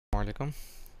ওয়ালাইকুম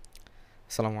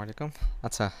আসসালামু আলাইকুম।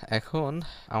 আচ্ছা, এখন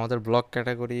আমাদের ব্লক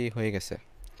ক্যাটাগরি হয়ে গেছে।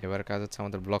 এবার কাজ হচ্ছে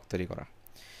আমাদের ব্লক তৈরি করা।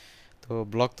 তো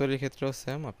ব্লক তৈরির ক্ষেত্রেও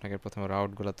সেম, আপনাকে প্রথমে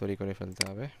রাউটগুলো তৈরি করে ফেলতে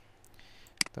হবে।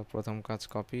 তো প্রথম কাজ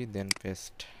কপি দেন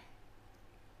পেস্ট।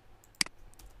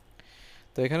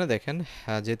 তো এখানে দেখেন,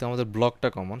 যেহেতু আমাদের ব্লকটা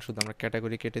কমন, শুধু আমরা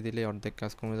ক্যাটাগরি কেটে দিলে অর্ধেক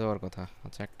কাজ কমে যাওয়ার কথা।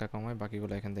 আচ্ছা, একটা কমায়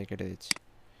বাকিগুলো এখান থেকে কেটে দিচ্ছি।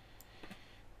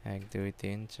 1 2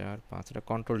 3 4 5, এটা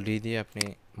কন্ট্রোল ডি দিয়ে আপনি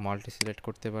মাল্টি সিলেক্ট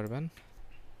করতে পারবেন।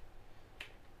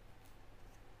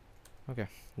 ওকে,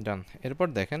 ডান। এরপর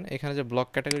দেখেন এখানে যে ব্লক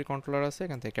ক্যাটাগরি কন্ট্রোলার আছে,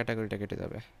 এখান থেকে ক্যাটাগরিটা কেটে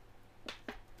যাবে।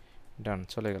 ডান,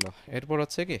 চলে গেল। এরপর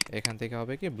হচ্ছে কি, এখান থেকে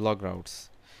হবে কি ব্লক রাউটস,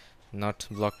 নট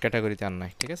ব্লক ক্যাটাগরিতে আর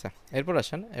নাই, ঠিক আছে। এরপর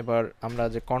আসেন, এবার আমরা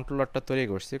যে কন্ট্রোলারটা তৈরি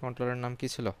করছি, কন্ট্রোলারের নাম কি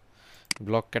ছিল?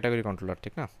 ব্লক ক্যাটাগরি কন্ট্রোলার,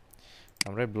 ঠিক না?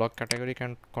 আমরা এই ব্লক ক্যাটাগরি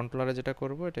কন্ট্রোলারে যেটা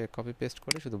করব, এটা কপি পেস্ট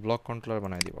করে শুধু ব্লক কন্ট্রোলার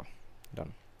বানাই দিব। ডান,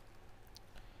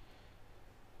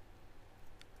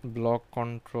 ব্লক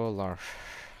কন্ট্রোলার।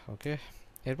 ওকে,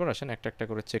 এরপর আসেন একটা একটা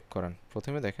করে চেক করেন।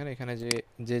 প্রথমে দেখেন এখানে যে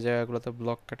যে জায়গাগুলোতে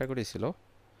ব্লক ক্যাটাগরি ছিল,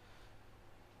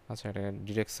 আচ্ছা এটা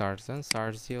ডিরেক্ট সার্চ দেন,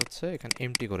 সার্চ দিয়ে হচ্ছে এখানে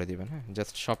এমটি করে দিবেন। হ্যাঁ,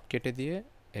 জাস্ট সব কেটে দিয়ে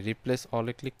রিপ্লেস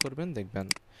অলে ক্লিক করবেন, দেখবেন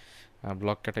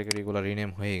ব্লক ক্যাটাগরিগুলো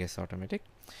রিনেম হয়ে গেছে অটোমেটিক।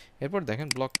 এরপর দেখেন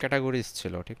ব্লক ক্যাটাগরিজ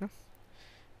ছিল, ঠিক না?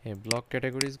 এই ব্লক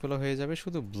ক্যাটাগরিজগুলো হয়ে যাবে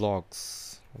শুধু ব্লগস।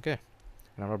 ওকে,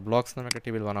 আমরা ব্লগস নামে একটা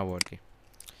টেবিল বানাবো আর কি।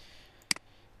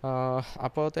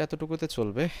 আপাতত এতটুকুতে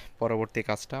চলবে, পরবর্তী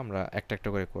কাজটা আমরা একটা একটা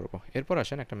করে করব। এরপর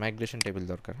আসেন একটা মাইগ্রেশন টেবিল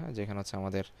দরকার, হ্যাঁ, যেখানে হচ্ছে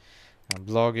আমাদের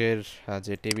ব্লগের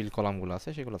যে টেবিল কলামগুলো আছে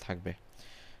সেগুলো থাকবে।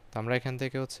 তো আমরা এখান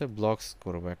থেকে হচ্ছে ব্লগস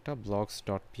করব, একটা ব্লগস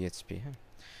ডট পিএইচপি। হ্যাঁ,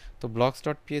 তো ব্লগস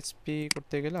ডট পিএইচপি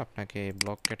করতে গেলে আপনাকে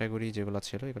ব্লক ক্যাটাগরি যেগুলো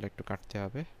ছিল এগুলো একটু কাটতে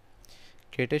হবে,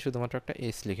 কেটে শুধুমাত্র একটা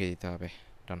এস লিখে দিতে হবে।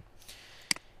 ডান।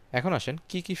 এখন আসেন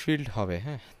কি কি ফিল্ড হবে,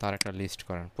 হ্যাঁ, তার একটা লিস্ট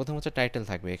করেন। প্রথম হচ্ছে টাইটেল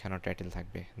থাকবে, এখানেও টাইটেল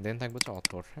থাকবে। দেন থাকবে হচ্ছে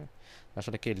অথর, হ্যাঁ,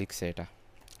 আসলে কে লিখছে এটা,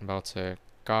 বা হচ্ছে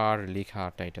কার লিখা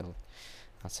টাইটেল।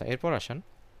 আচ্ছা, এরপর আসেন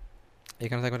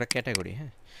এখানে থাকবে একটা ক্যাটাগরি।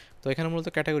 হ্যাঁ, তো এখানে মূলত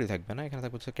ক্যাটাগরি থাকবে না, এখানে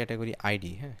থাকবে হচ্ছে ক্যাটাগরি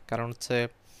আইডি। হ্যাঁ, কারণ হচ্ছে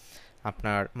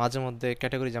আপনার মাঝে মধ্যে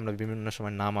ক্যাটাগরি যে আমরা বিভিন্ন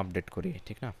সময় নাম আপডেট করি,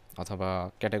 ঠিক না? অথবা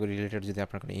ক্যাটাগরি রিলেটেড যদি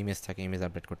আপনার কোনো ইমেজ থাকে, ইমেজ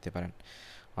আপডেট করতে পারেন।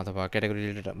 অথবা ক্যাটাগরি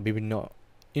রিলেটেড বিভিন্ন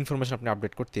ইনফরমেশন আপনি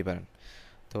আপডেট করতেই পারেন।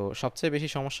 তো সবচেয়ে বেশি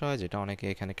সমস্যা হয় যেটা, অনেকে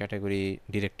এখানে ক্যাটাগরি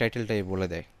ডিরেক্ট টাইটেলটাই বলে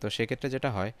দেয়। তো সেক্ষেত্রে যেটা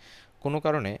হয়, কোনো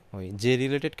কারণে ওই যে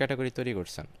রিলেটেড ক্যাটাগরি তৈরি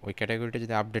করছেন ওই ক্যাটাগরিটা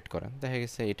যদি আপডেট করেন, দেখা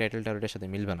গেছে এই টাইটেলটা ওইটার সাথে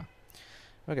মিলবে না।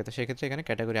 ওকে, তো সেক্ষেত্রে এখানে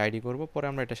ক্যাটাগরি আইডি করবো, পরে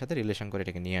আমরা এটার সাথে রিলেশন করে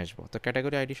এটাকে নিয়ে আসবো। তো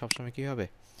ক্যাটাগরি আইডি সবসময় কী হবে,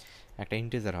 একটা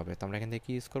ইন্টিজার হবে। তো আমরা এখান থেকে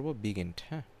কী ইউজ করবো, বিগ ইন্ট।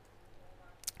 হ্যাঁ,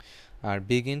 আর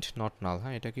বিগ ইন্ট নট নাল।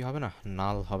 হ্যাঁ, এটা কি হবে না,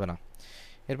 নাল হবে না।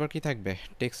 এরপর কি থাকবে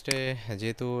টেক্সটে,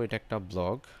 যেহেতু এটা একটা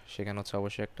ব্লগ, সেখানে হচ্ছে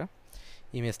অবশ্যই একটা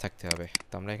ইমেজ থাকতে হবে।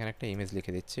 তো আমরা এখানে একটা ইমেজ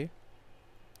লিখে দিচ্ছি,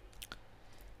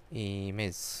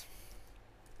 ইমেজ।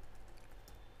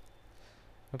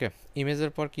 ওকে,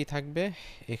 ইমেজের পর কি থাকবে,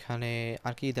 এখানে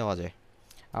আর কি দেওয়া যায়,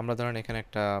 আমরা ধরেন এখানে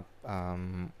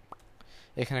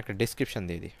একটা ডেসক্রিপশন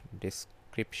দিয়ে দিই,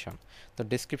 ডেসক্রিপশন। তো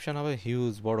ডেসক্রিপশন হবে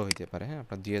হিউজ, বড় হইতে পারে। হ্যাঁ,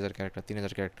 আপনার 2000 ক্যারেক্টার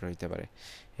 3000 ক্যারেক্টার হইতে পারে।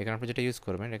 এখানে আপনি যেটা ইউজ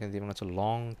করবেন, এখানে দিয়ে হচ্ছে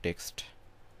লং টেক্সট,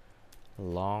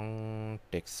 লং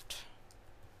টেক্সট,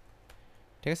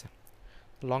 ঠিক আছে।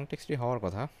 লং টেক্সটই হওয়ার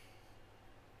কথা।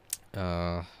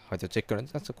 হয়তো চেক করেন,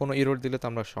 আচ্ছা কোনো এরর দিলে তো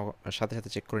আমরা সাথে সাথে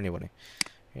চেক করে নেব না,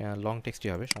 লং টেক্সটই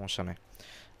হবে, সমস্যা নেই।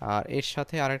 আর এর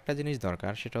সাথে আরেকটা জিনিস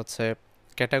দরকার, সেটা হচ্ছে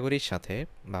ক্যাটাগরির সাথে,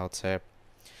 বা হচ্ছে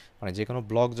মানে যে কোনো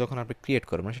ব্লগ যখন আপনি ক্রিয়েট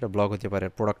করবেন, সেটা ব্লগ হতে পারে,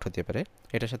 প্রোডাক্ট হতে পারে,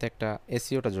 এটার সাথে একটা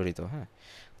এসইওটা জড়িত। হ্যাঁ,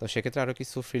 তো সেক্ষেত্রে আরও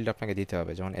কিছু ফিল্ড আপনাকে দিতে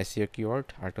হবে, যেমন এসইও কিওয়ার্ড,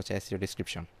 আর একটা হচ্ছে এসইও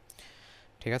ডিসক্রিপশন,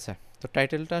 ঠিক আছে। তো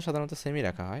টাইটেলটা সাধারণত সেমই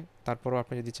রাখা হয়, তারপরও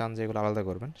আপনি যদি চান যে এগুলো আলাদা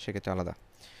করবেন, সেক্ষেত্রে আলাদা।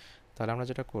 তাহলে আমরা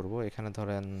যেটা করব, এখানে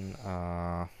ধরেন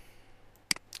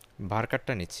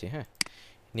ভার্কারটা নিচ্ছি। হ্যাঁ,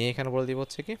 নিয়ে এখানে বলে দিব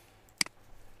হচ্ছে কি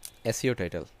এসইও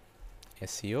টাইটেল,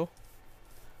 এসইও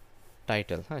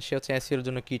টাইটেল। হ্যাঁ, সে হচ্ছে এসইওর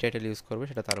জন্য কী টাইটেল ইউজ করবে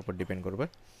সেটা তার উপর ডিপেন্ড করবে।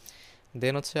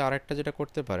 দেন হচ্ছে আরেকটা যেটা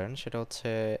করতে পারেন, সেটা হচ্ছে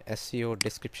এসইও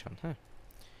ডেসক্রিপশন। হ্যাঁ,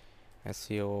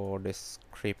 এসইও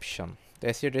ডেসক্রিপশন। তো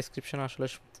এসইও ডেসক্রিপশন আসলে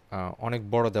অনেক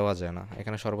বড় দেওয়া যায় না,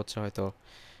 এখানে সর্বোচ্চ হয়তো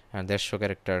 150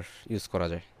 ক্যারেক্টার ইউজ করা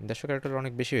যায়। 150 ক্যারেক্টার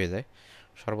অনেক বেশি হয়ে যায়,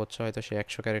 সর্বোচ্চ হয়তো সে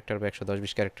 100 ক্যারেক্টার বা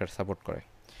 110-20 ক্যারেক্টার সাপোর্ট করে।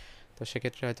 তো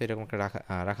সেক্ষেত্রে হয়তো এরকম একটা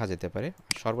রাখা যেতে পারে।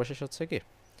 আর সর্বশেষ হচ্ছে কি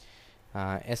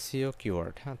এসইও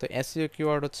কিওয়ার্ড। হ্যাঁ, তো এসইও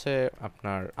কিওয়ার্ড হচ্ছে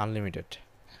আপনার আনলিমিটেড।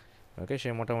 ওকে, সে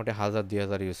মোটামুটি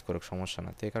 1000-2000 ইউজ করুক, সমস্যা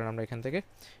না। তো এই কারণে আমরা এখান থেকে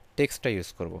টেক্সটটা ইউজ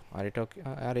করব। আর এটাও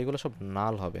আর এগুলো সব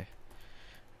নাল হবে,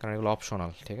 কারণ এগুলো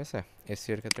অপশনাল, ঠিক আছে।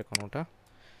 এসইও এর ক্ষেত্রে কোনোটা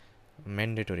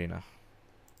ম্যান্ডেটরি না,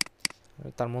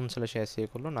 তার মন ছেলে সে এসইও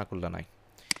করলো, না করলে নাই।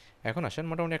 এখন আসেন,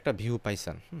 মোটামুটি একটা ভিউ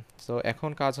পাইছেন। তো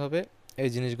এখন কাজ হবে এই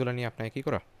জিনিসগুলো নিয়ে আপনাকে কী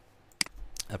করা,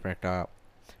 আপনার একটা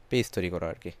পেজ তৈরি করা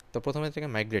আর কি। তো প্রথমে এটাকে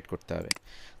মাইগ্রেট করতে হবে।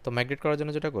 তো মাইগ্রেট করার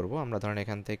জন্য যেটা করব, আমরা ধরেন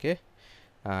এখান থেকে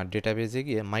ডেটাবেজে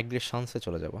গিয়ে মাইগ্রেশনসে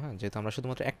চলে যাব। হ্যাঁ, যেহেতু আমরা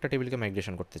শুধুমাত্র একটা টেবিলকে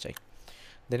মাইগ্রেশন করতে চাই।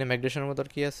 দেন মাইগ্রেশনের মধ্যে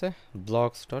কী আছে,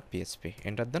 ব্লগস ডট পিএইচপি,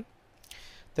 এন্টার দেন।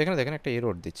 তো এখানে দেখেন একটা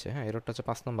এরর দিচ্ছে। হ্যাঁ, এররটা হচ্ছে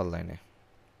 5 নম্বর লাইনে।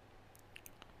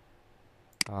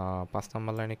 5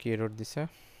 নম্বর লাইনে কি এরর দিছে,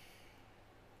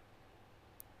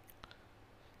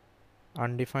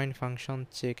 আনডিফাইন্ড ফাংশন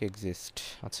চেক এক্সিস্ট।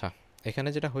 আচ্ছা, এখানে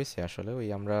যেটা হয়েছে আসলে ওই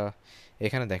আমরা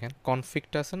এখানে দেখেন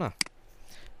কনফিগটা আছে না,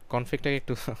 কনফিগটাকে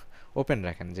একটু ওপেন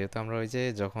রাখেন, যেহেতু আমরা ওই যে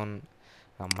যখন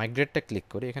মাইগ্রেটটা ক্লিক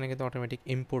করি এখানে কিন্তু অটোমেটিক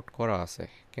ইম্পোর্ট করা আছে,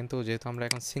 কিন্তু যেহেতু আমরা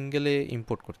এখন সিঙ্গেলে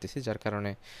ইম্পোর্ট করতেছি যার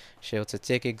কারণে সে হচ্ছে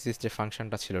চেক এক্সিস্ট যে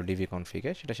ফাংশনটা ছিল ডিভি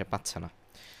কনফিগে সেটা সে পাচ্ছে না।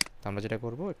 তো আমরা যেটা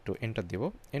করব, একটু এন্টার দিব।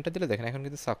 এন্টার দিলে দেখেন এখন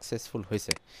কিন্তু সাকসেসফুল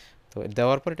হয়েছে। তো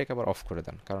দেওয়ার পর এটাকে আবার অফ করে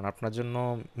দেন, কারণ আপনার জন্য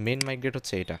মেন মাইগ্রেট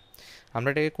হচ্ছে এটা। আমরা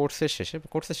এটাকে কোর্সের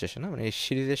শেষে না, মানে এই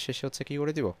সিরিজের শেষে হচ্ছে কী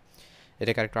করে দিব,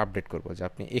 এটাকে আরেকটু আপডেট করবো যে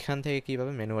আপনি এখান থেকে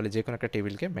কীভাবে ম্যানুয়ালি যে কোনো একটা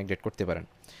টেবিলকে মাইগ্রেট করতে পারেন।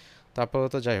 তো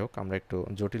আপাতত যাই হোক, আমরা একটু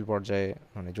জটিল পর্যায়ে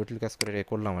মানে জটিল কাজ করে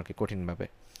করলাম আর কি, কঠিনভাবে।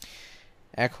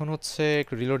 এখন হচ্ছে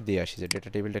একটু রিলোড দিয়ে আসি যে ডেটা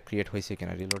টেবিলটা ক্রিয়েট হয়েছে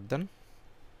কিনা। রিলোড দেন,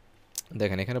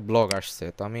 দেখেন এখানে ব্লগ আসছে।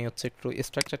 তো আমি হচ্ছে একটু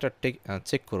স্ট্রাকচারটা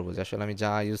চেক করবো যে আসলে আমি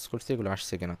যা ইউজ করছি এগুলো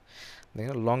আসছে কিনা।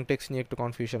 দেখেন লং টেক্সট নিয়ে একটু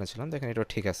কনফিউশনে ছিলাম, দেখেন এটা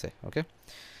ঠিক আছে। ওকে,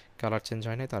 কালার চেঞ্জ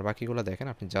হয় নাই, তার বাকিগুলো দেখেন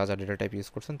আপনি যা যা ডেটা টাইপ ইউজ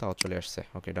করছেন তাও চলে আসছে।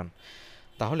 ওকে, ডান।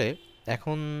 তাহলে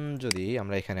এখন যদি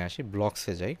আমরা এখানে আসি,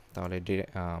 ব্লগসে যাই, তাহলে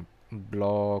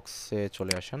ব্লগসে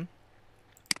চলে আসেন,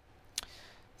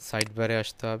 সাইড বারে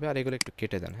আসতে হবে। আর এগুলো একটু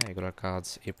কেটে দেন। হ্যাঁ, এগুলোর কাজ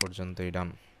এ পর্যন্তই, ডান।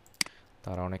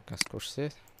 তারা অনেক কাজ করছে,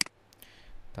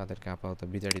 তাদেরকে আপাতত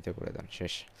বিতাড়িত করে দেন,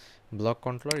 শেষ। ব্লক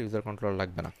কন্ট্রোলার, ইউজার কন্ট্রোলার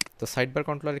লাগবে না। তো সাইড বার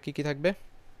কন্ট্রোলারে কী কী থাকবে,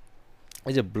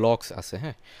 এই যে ব্লকস আছে।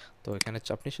 হ্যাঁ, তো এখানে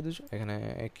আপনি শুধু এখানে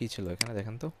কী ছিল, এখানে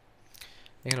দেখেন তো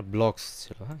এখানে ব্লকস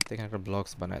ছিল। হ্যাঁ, তো এখানে একটা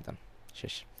ব্লকস বানায় দেন,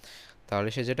 শেষ। তাহলে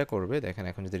সে যেটা করবে দেখেন,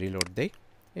 এখন যদি রিলোড দেই,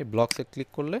 এই ব্লকসে ক্লিক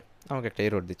করলে আমাকে একটা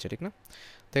এরর দিচ্ছে, ঠিক না?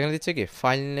 তো এখানে দিচ্ছে কি,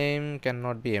 file name can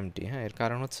not be MT. হ্যাঁ, এর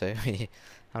কারণ হচ্ছে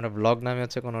আমরা ব্লগ নামে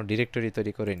হচ্ছে কোনো ডিরেক্টরি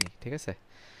তৈরি করিনি, ঠিক আছে?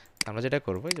 আমরা যেটা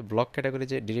করবো, এই যে ব্লক ক্যাটাগরি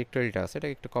যে ডিরেক্টরিটা আছে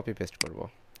এটাকে একটু কপি পেস্ট করবো।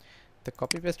 তো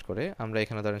কপি পেস্ট করে আমরা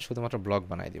এখানে ধরেন শুধুমাত্র ব্লগ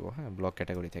বানাই দিব। হ্যাঁ, ব্লক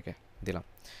ক্যাটাগরি থেকে দিলাম।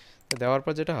 তো দেওয়ার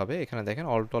পর যেটা হবে, এখানে দেখেন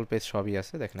অল টল পেজ সবই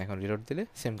আছে। দেখেন এখন রিলোড দিলে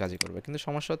সেম কাজই করবে, কিন্তু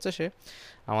সমস্যা হচ্ছে সে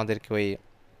আমাদেরকে ওই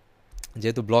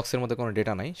যেহেতু ব্লগসের মধ্যে কোনো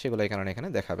ডেটা নাই সেগুলো এই কারণে এখানে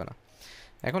দেখাবে না।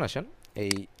 এখন আসেন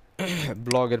এই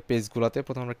ব্লগের পেজগুলোতে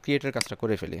প্রথমে আমরা ক্রিয়েটের কাজটা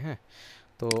করে ফেলি। হ্যাঁ,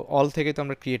 তো অল থেকে তো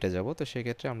আমরা ক্রিয়েটে যাব, তো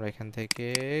সেক্ষেত্রে আমরা এখান থেকে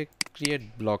ক্রিয়েট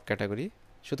ব্লগ ক্যাটাগরি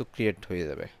শুধু ক্রিয়েট হয়ে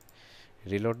যাবে।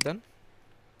 রিলোড দেন,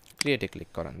 ক্রিয়েটে ক্লিক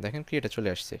করেন, দেখেন ক্রিয়েটে চলে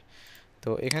আসছে। তো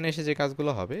এখানে এসে যে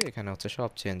কাজগুলো হবে এখানে হচ্ছে সব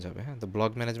চেঞ্জ হবে। হ্যাঁ, তো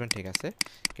ব্লগ ম্যানেজমেন্ট ঠিক আছে,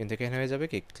 কিন্তু এখানে হয়ে যাবে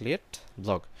কি ক্রিয়েট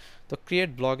ব্লগ। তো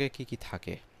ক্রিয়েট ব্লগে কি কি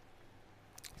থাকে,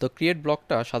 তো ক্রিয়েট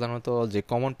ব্লকটা সাধারণত যে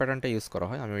কমন প্যাটার্নটা ইউজ করা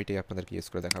হয় আমি ওইটাই আপনাদেরকে ইউজ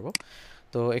করে দেখাবো।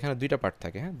 তো এখানে দুইটা পার্ট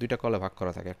থাকে। হ্যাঁ, দুইটা কলে ভাগ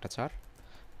করা থাকে, একটা 4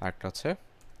 আর একটা হচ্ছে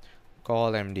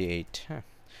কল MD8। হ্যাঁ,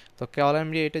 তো কল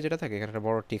MD8 যেটা থাকে এখানে একটা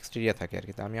বড় টেক্সট এরিয়া থাকে আর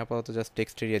কি। তো আমি আপাতত জাস্ট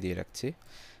টেক্সট এরিয়া দিয়ে রাখছি।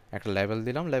 একটা লেভেল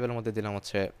দিলাম, লেভেলের মধ্যে দিলাম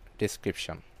হচ্ছে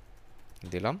ডেসক্রিপশন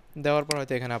দিলাম। দেওয়ার পর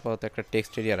হয়তো এখানে আপাতত একটা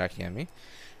টেক্সট এরিয়া রাখি আমি।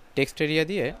 টেক্সট এরিয়া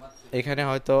দিয়ে এখানে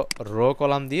হয়তো রো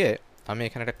কলাম দিয়ে আমি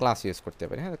এখানে একটা ক্লাস ইউজ করতে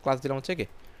পারি। হ্যাঁ, ক্লাস দিলাম হচ্ছে কি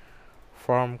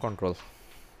ফর্ম কন্ট্রোল।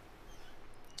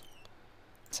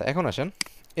 আচ্ছা, এখন আসেন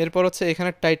এরপর হচ্ছে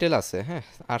এখানে টাইটেল আছে। হ্যাঁ,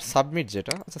 আর সাবমিট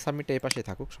যেটা, আচ্ছা সাবমিটটা এই পাশেই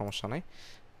থাকুক, সমস্যা নাই।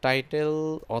 টাইটেল,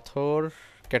 অথর,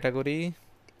 ক্যাটাগরি,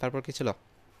 তারপর কি ছিল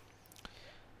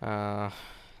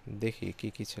দেখি কি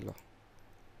কি ছিল,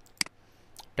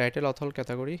 টাইটেল, অথর,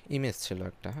 ক্যাটাগরি, ইমেজ ছিল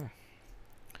একটা। হ্যাঁ,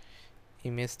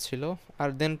 ইমেজ ছিল। আর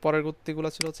দেন পরবর্তীগুলো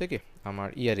ছিল হচ্ছে কি আমার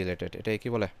রিলেটেড, এটা কি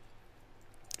বলে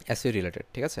এসইও রিলেটেড,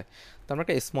 ঠিক আছে? তো আমরা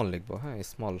একটা স্মল লিখবো। হ্যাঁ,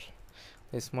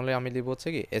 স্মলে আমি লিখবো হচ্ছে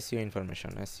কি এসইও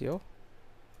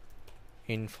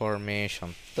ইনফরমেশন।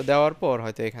 তো দেওয়ার পর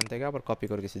হয়তো এখান থেকে আবার কপি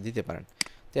করে কিছু দিতে পারেন।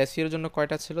 তো এসইওর জন্য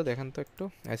কয়টা ছিল দেখেন তো একটু,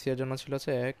 এসইওর জন্য ছিল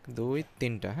হচ্ছে 1 2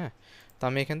 3টা। হ্যাঁ, তো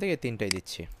আমি এখান থেকে 3টাই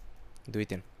দিচ্ছি, 2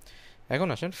 3। এখন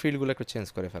আসেন ফিল্ডগুলো একটু চেঞ্জ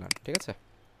করে ফেলান, ঠিক আছে?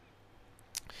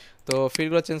 তো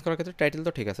ফিল্ডগুলো চেঞ্জ করার ক্ষেত্রে টাইটেল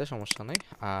তো ঠিক আছে, সমস্যা নাই।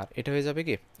 আর এটা হয়ে যাবে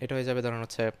কি, এটা হয়ে যাবে ধরুন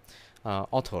হচ্ছে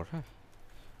অথর। হ্যাঁ,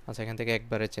 আচ্ছা এখান থেকে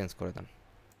একবারে চেঞ্জ করে দেন,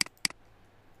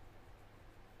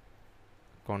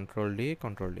 কন্ট্রোল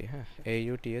ডি। হ্যাঁ,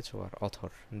 AUTHOR, অথর।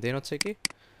 দেন হচ্ছে কি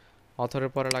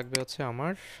অথরের পরে লাগবে হচ্ছে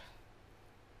আমার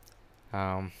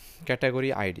ক্যাটাগরি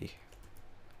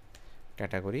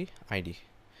আইডি।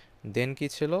 দেন কি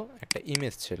ছিল, একটা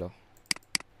ইমেজ ছিল,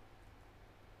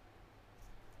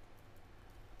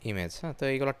 ইমেজ। হ্যাঁ, তো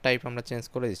এইগুলোর টাইপ আমরা চেঞ্জ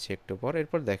করে দিচ্ছি একটু পর।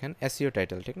 এরপর দেখেন এসইও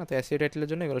টাইটেল, ঠিক না? তো এসইও টাইটেলের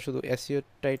জন্য এগুলো শুধু এসইও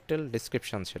টাইটেল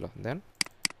ডিসক্রিপশন ছিল। দেন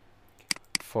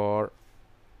ফর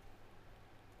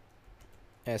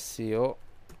এসইও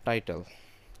টাইটেল,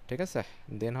 ঠিক আছে।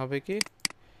 দেন হবে কি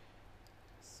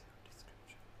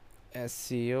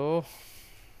এসইও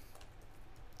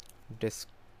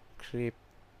ডেসক্রিপশন।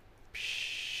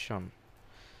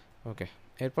 ওকে,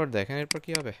 এরপর দেখেন এরপর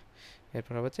কি হবে,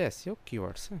 এরপর হবে হচ্ছে এসইও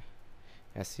কিওয়ার্ডস। হ্যাঁ,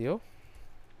 এসইও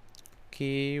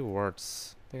কিওয়ার্ডস,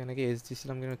 এখানে কি এস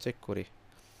দিয়েছিলাম কিনা চেক করি,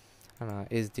 না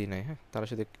এস দিই নাই। হ্যাঁ, তাহলে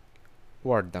শুধু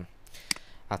ওয়ার্ড দেন।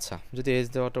 আচ্ছা, যদি এজ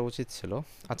দেওয়াটা উচিত ছিল।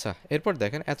 আচ্ছা, এরপর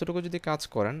দেখেন এতটুকু যদি কাজ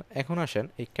করেন, এখন আসেন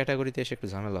এই ক্যাটাগরিতে এসে একটু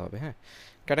ঝামেলা হবে। হ্যাঁ,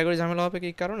 ক্যাটাগরি ঝামেলা হবে কি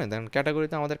কারণে, দেখেন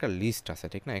ক্যাটাগরিতে আমাদের একটা লিস্ট আছে,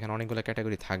 ঠিক না, এখানে অনেকগুলো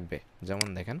ক্যাটাগরি থাকবে। যেমন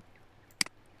দেখেন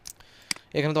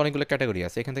এখানে তো অনেকগুলো ক্যাটাগরি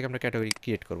আছে, এখান থেকে আমরা ক্যাটাগরি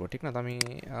ক্রিয়েট করব, ঠিক না। তো আমি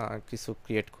কিছু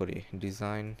ক্রিয়েট করি,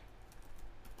 ডিজাইন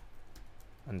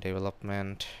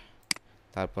ডেভেলপমেন্ট,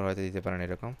 তারপর হয়তো দিতে পারেন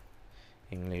এরকম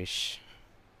ইংলিশ,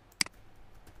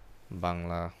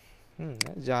 বাংলা,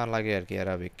 যা লাগে আর কি,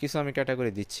 অ্যারাবিক কিছু আমি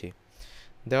ক্যাটাগরি দিচ্ছি।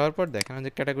 দেওয়ার পর দেখেন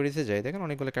যে ক্যাটাগরিতে যাই, দেখেন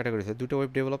অনেকগুলো ক্যাটাগরি আছে, দুটো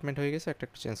ওয়েব ডেভেলপমেন্ট হয়ে গেছে, একটা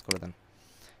একটু চেঞ্জ করে দেন,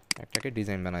 একটাকে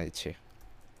ডিজাইন বানিয়ে দিচ্ছি,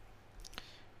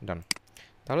 ডান।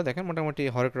 তাহলে দেখেন মোটামুটি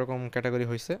হরেক রকম ক্যাটাগরি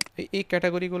হয়েছে। এই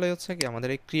ক্যাটাগরিগুলো হচ্ছে কি আমাদের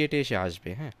এই ক্রিয়েটে এসে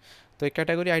আসবে। হ্যাঁ, তো এই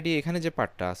ক্যাটাগরি আইডি এখানে যে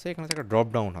পার্টটা আছে, এখানে একটা ড্রপ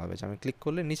ডাউন হবে, যে আমি ক্লিক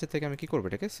করলে নিচে থেকে আমি কী করবো,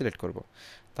 এটাকে সিলেক্ট করব।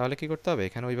 তাহলে কি করতে হবে,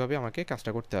 এখানে ওইভাবে আমাকে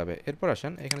কাজটা করতে হবে। এরপর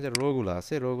আসেন এখানে যে রোগুলো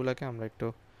আছে, রোগুলোকে আমরা একটু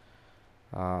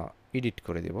এডিট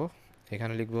করে দেব।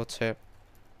 এখানে লিখবো হচ্ছে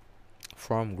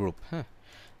ফর্ম গ্রুপ। হ্যাঁ,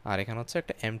 আর এখানে হচ্ছে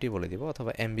একটা এমটি বলে দিব,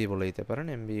 অথবা এমবি বলে দিতে পারেন,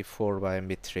 MB4 বা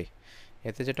MB3।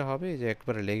 এতে যেটা হবে যে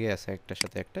একবারে লেগে আছে একটার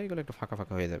সাথে একটা, এগুলো একটু ফাঁকা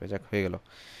ফাঁকা হয়ে যাবে। যাক, হয়ে গেল।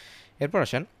 এরপর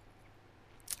আসেন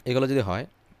এগুলো যদি হয়,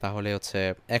 তাহলে হচ্ছে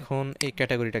এখন এই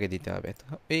ক্যাটাগরিটাকে দিতে হবে। তো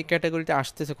এই ক্যাটাগরিটা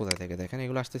আসতেছে কোথা থেকে, দেখেন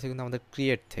এগুলো আসতেছে কিন্তু আমাদের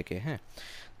ক্রিয়েট থেকে। হ্যাঁ,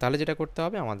 তাহলে যেটা করতে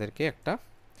হবে আমাদেরকে একটা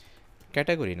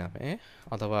ক্যাটাগরি নামে,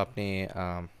 অথবা আপনি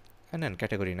নেন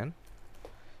ক্যাটাগরি নেন,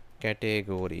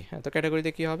 ক্যাটেগরি। হ্যাঁ, তো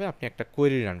ক্যাটাগরিতে কী হবে, আপনি একটা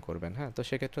কোয়েরি রান করবেন। হ্যাঁ, তো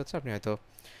সেক্ষেত্রে হচ্ছে আপনি হয়তো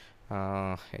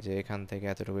এই যে এখান থেকে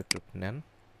এতটুকু একটু নেন,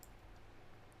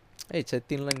 এই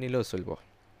 3 লাইন নিলেও চলবো।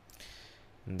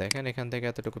 দেখেন এখান থেকে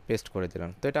এতটুকু পেস্ট করে দিলাম।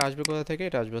 তো এটা আসবে কোথা থেকে,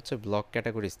 এটা আসবে হচ্ছে ব্লক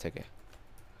ক্যাটাগরিজ থেকে।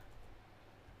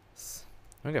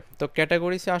 ওকে, তো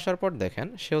ক্যাটাগরিসে আসার পর দেখেন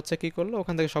সে হচ্ছে কী করলো,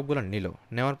 ওখান থেকে সবগুলো নিল,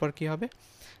 নেওয়ার পর কী হবে,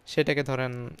 সেটাকে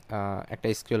ধরেন একটা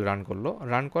স্কিল রান করলো,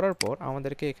 রান করার পর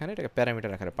আমাদেরকে এখানে এটাকে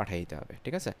প্যারামিটার আকারে পাঠিয়ে দিতে হবে,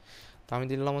 ঠিক আছে। তো আমি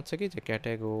দিলাম হচ্ছে কি যে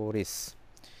ক্যাটাগরিস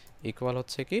ইকুয়াল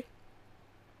হচ্ছে কি,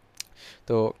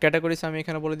 তো ক্যাটাগরিস আমি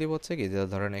এখানে বলে দিব হচ্ছে কি যে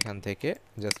ধরেন এখান থেকে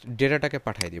জাস্ট ডেটাটাকে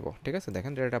পাঠিয়ে দিব, ঠিক আছে।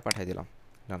 দেখেন ডেটাটা পাঠিয়ে দিলাম,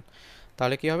 ডান।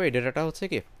 তাহলে কি হবে, এই ডেটাটা হচ্ছে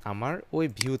কি আমার ওই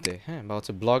ভিউতে, হ্যাঁ, বা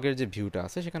হচ্ছে ব্লগের যে ভিউটা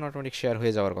আছে সেখানে অটোমেটিক শেয়ার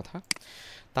হয়ে যাওয়ার কথা।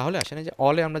 তাহলে আসেন এই যে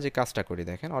অলে আমরা যে কাজটা করি,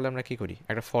 দেখেন অলে আমরা কী করি,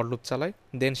 একটা ফর লুপ চালাই,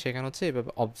 দেন সেখানে হচ্ছে এইভাবে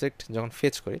অবজেক্ট যখন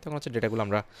ফেচ করি তখন হচ্ছে ডেটাগুলো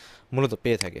আমরা মূলত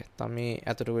পেয়ে থাকি। তো আমি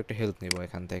এতটুকু একটু হেল্প নিব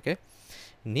এখান থেকে,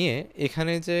 নিয়ে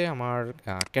এখানে যে আমার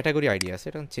ক্যাটাগরি আইডি আছে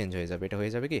এটা চেঞ্জ হয়ে যাবে, এটা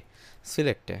হয়ে যাবে কি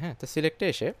সিলেক্টে। হ্যাঁ, তো সিলেক্টে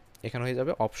এসে এখানে হয়ে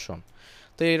যাবে অপশন।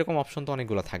 তো এইরকম অপশন তো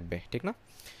অনেকগুলো থাকবে, ঠিক না।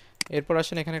 এরপর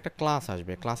আসেন এখানে একটা ক্লাস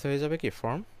আসবে, ক্লাসে হয়ে যাবে কি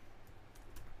ফর্ম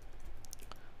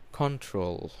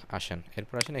কন্ট্রোল। আসেন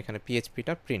এরপর আসেন এখানে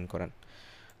পিএইচপিটা প্রিন্ট করেন।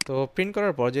 তো প্রিন্ট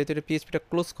করার পর যেহেতু এটা পিএইচপিটা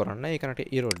ক্লোজ করার না, এখানে একটা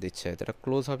এরর দিচ্ছে, তো এটা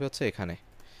ক্লোজ হবে হচ্ছে এখানে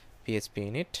পিএইচপি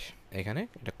ইনিট, এখানে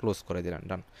এটা ক্লোজ করে দিলাম,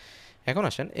 ডান। এখন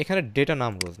আসেন এখানে ডেটা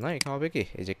নাম রোজ না, এখানে হবে কি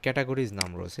এই যে ক্যাটাগরিজ নাম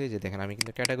রোজ, এই যে দেখেন আমি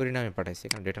কিন্তু ক্যাটাগরি নামে পাঠাইছি,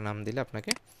 এখানে ডেটা নাম দিলে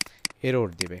আপনাকে এরর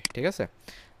দিবে, ঠিক আছে।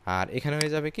 আর এখানে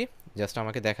হয়ে যাবে কি জাস্ট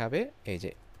আমাকে দেখাবে এই যে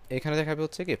এখানে দেখাবে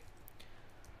হচ্ছে কি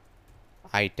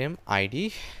আইটেম আইডি,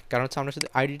 কারণ হচ্ছে আমরা শুধু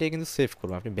আইডিটাই কিন্তু সেভ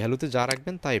করবো, আপনি ভ্যালুতে যা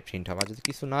রাখবেন তাই প্রিন্ট হবে, আর যদি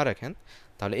কিছু না রাখেন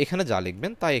তাহলে এখানে যা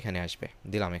লিখবেন তাই এখানে আসবে।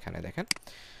 দিলাম এখানে, দেখেন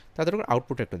তাদের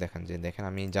আউটপুট একটু দেখেন, যে দেখেন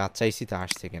আমি যা চাইছি তা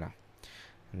আসছে কিনা।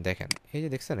 দেখেন এই যে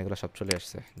দেখছেন এগুলো সব চলে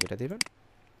আসছে, যেটা দিবেন।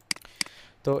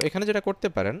 তো এখানে যেটা করতে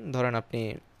পারেন, ধরেন আপনি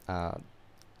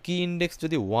কি ইন্ডেক্স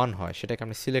যদি 1 হয় সেটাকে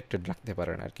আপনি সিলেক্টেড রাখতে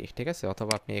পারেন আর কি, ঠিক আছে।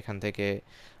 অথবা আপনি এখান থেকে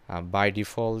বাই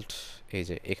ডিফল্ট এই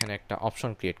যে এখানে একটা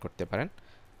অপশন ক্রিয়েট করতে পারেন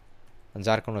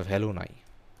যার কোনো ভ্যালু নাই।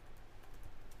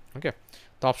 ওকে,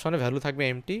 তো অপশনে ভ্যালু থাকবে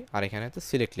এমটি, আর এখানে তো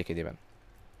সিলেক্ট লিখে দেবেন।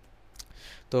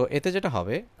 তো এতে যেটা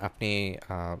হবে আপনি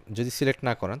যদি সিলেক্ট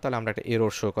না করেন তাহলে আমরা একটা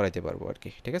এরর শো করাইতে পারবো আর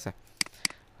কি, ঠিক আছে।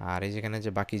 আর এই যেখানে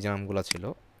যে বাকি জামগুলো ছিল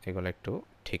এগুলো একটু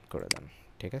ঠিক করে দেন,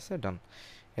 ঠিক আছে, ডান।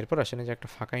 এরপর আসেন যে একটা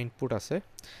ফাঁকা ইনপুট আছে,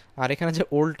 আর এখানে যে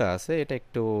ওল্ডটা আছে এটা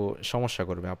একটু সমস্যা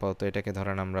করবে, আপাতত এটাকে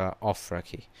ধরেন আমরা অফ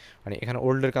রাখি। মানে এখানে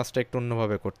ওল্ডের কাজটা একটু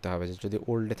অন্যভাবে করতে হবে, যে যদি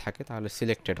ওল্ডে থাকে তাহলে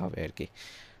সিলেক্টেড হবে আর কি।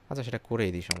 আচ্ছা, সেটা করেই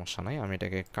দিই, সমস্যা নাই। আমি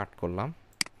এটাকে কাট করলাম,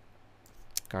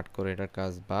 কাট করে এটার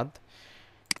কাজ বাদ।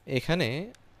 এখানে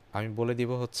আমি বলে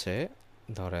দিব হচ্ছে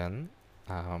ধরেন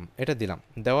এটা দিলাম,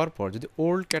 দেওয়ার পর যদি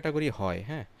ওল্ড ক্যাটাগরি হয়,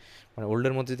 হ্যাঁ, মানে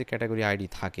ওল্ডের মধ্যে যদি ক্যাটাগরি আইডি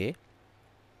থাকে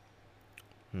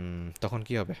তখন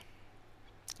কি হবে,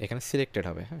 এখানে সিলেক্টেড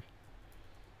হবে। হ্যাঁ,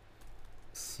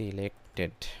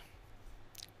 সিলেক্টেড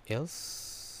এলস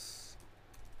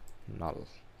নাল,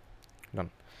 ডান।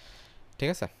 ঠিক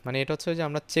আছে, মানে এটা হচ্ছে যে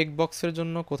আমরা চেক বক্সের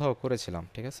জন্য কোথাও করেছিলাম,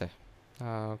 ঠিক আছে,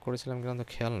 করেছিলাম কিন্তু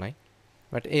খেয়াল নাই।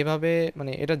 বাট এইভাবে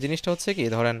মানে এটা জিনিসটা হচ্ছে কি,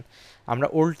 ধরেন আমরা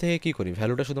ওল্ড থেকে কী করি,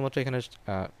 ভ্যালুটা শুধুমাত্র এখানে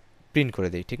প্রিন্ট করে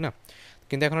দিই, ঠিক না?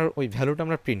 কিন্তু এখন আর ওই ভ্যালুটা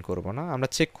আমরা প্রিন্ট করব না, আমরা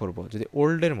চেক করব যদি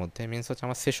ওল্ডের মধ্যে মিনস হচ্ছে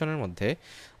আমার সেশনের মধ্যে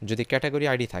যদি ক্যাটাগরি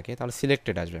আইডি থাকে তাহলে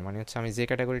সিলেক্টেড আসবে, মানে হচ্ছে আমি যে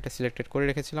ক্যাটাগরিটা সিলেক্টেড করে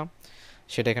রেখেছিলাম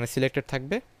সেটা এখানে সিলেক্টেড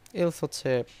থাকবে, এলস হচ্ছে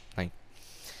নাই।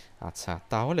 আচ্ছা,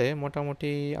 তাহলে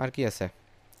মোটামুটি আর কি আছে,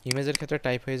 ইমেজের ক্ষেত্রে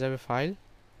টাইপ হয়ে যাবে ফাইল,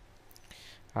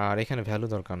 আর এখানে ভ্যালু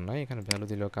দরকার নাই, এখানে ভ্যালু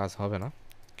দিলেও কাজ হবে না,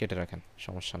 কেটে রাখেন,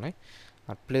 সমস্যা নাই।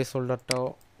 আর প্লেস হোল্ডারটাও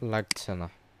লাগছে না।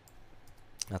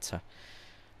 আচ্ছা,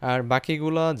 আর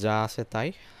বাকিগুলো যা আছে তাই,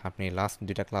 আপনি লাস্ট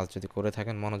দুইটা ক্লাস যদি করে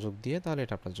থাকেন মনোযোগ দিয়ে তাহলে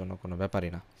এটা আপনার জন্য কোনো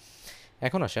ব্যাপারই না।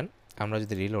 এখন আসেন আমরা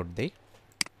যদি রিলোড দেই,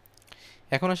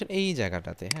 এখন আসেন এই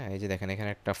জায়গাটাতে, হ্যাঁ এই যে দেখেন এখানে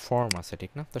একটা ফর্ম আছে,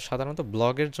 ঠিক না? তো সাধারণত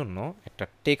ব্লগের জন্য একটা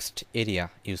টেক্সট এরিয়া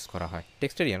ইউজ করা হয়,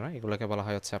 টেক্সট এরিয়া না, এগুলোকে বলা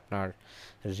হয় হচ্ছে আপনার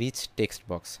রিচ টেক্সট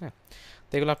বক্স। হ্যাঁ,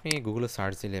 তো এগুলো আপনি গুগলে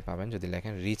সার্চ দিলে পাবেন, যদি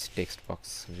লেখেন rich text box,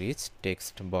 rich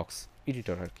text box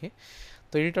editor আর কি,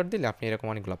 তো এডিটর দিলে আপনি এরকম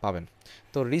অনেকগুলো পাবেন।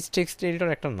 তো রিচ টেক্সট এডিটর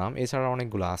একটা নাম, এছাড়া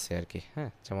অনেকগুলো আছে আর কি। হ্যাঁ,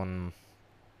 যেমন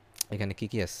এখানে কী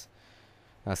কী আছে,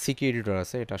 সিকি এডিটর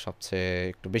আছে, এটা সবচেয়ে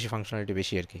একটু বেশি ফাংশনালিটি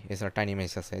বেশি আর কি। এছাড়া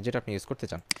টাইনিমাইস আছে, যেটা আপনি ইউজ করতে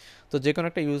চান। তো যে কোনো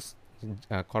একটা ইউজ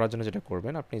করার জন্য যেটা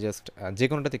করবেন, আপনি জাস্ট যে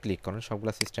কোনোটাতে ক্লিক করেন,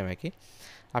 সবগুলো সিস্টেম একই।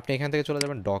 আপনি এখান থেকে চলে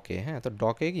যাবেন ডকে। হ্যাঁ, তো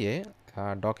ডকে গিয়ে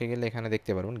ডকে গেলে এখানে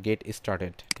দেখতে পারবেন গেট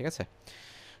স্টার্টেড, ঠিক আছে?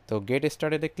 তো গেট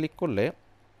স্টার্টেডে ক্লিক করলে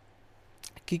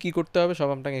কী কী করতে হবে সব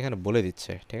আপনাকে এখানে বলে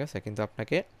দিচ্ছে, ঠিক আছে? কিন্তু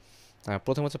আপনাকে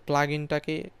প্রথম হচ্ছে প্লাগ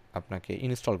ইনটাকে আপনাকে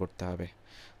ইনস্টল করতে হবে।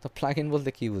 তো প্লাগ ইন বলতে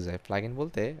কী বোঝায়? প্লাগ ইন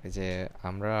বলতে যে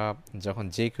আমরা যখন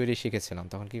যে কোয়েরি শিখেছিলাম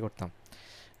তখন কী করতাম,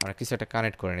 আমরা কিছু একটা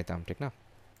কানেক্ট করে নিতাম, ঠিক না?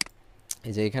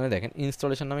 এই যে এখানে দেখেন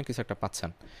ইনস্টলেশন নামে কিছু একটা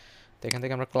পাচ্ছেন। তো এখান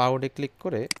থেকে আমরা ক্লাউডে ক্লিক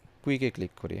করে কুইকে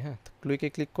ক্লিক করি। হ্যাঁ, তো কুইকে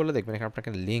ক্লিক করলে দেখবেন এখানে আপনাকে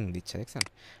লিঙ্ক দিচ্ছে, দেখছেন?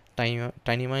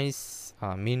 টাইনিমাইস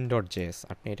min.js,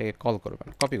 আপনি এটাকে কল করবেন,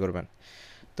 কপি করবেন।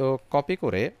 তো কপি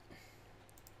করে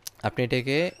আপনি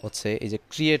এটাকে হচ্ছে এই যে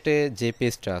ক্রিয়েটে যে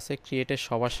পেজটা আছে, ক্রিয়েটের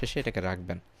সবার শেষে এটাকে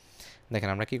রাখবেন। দেখেন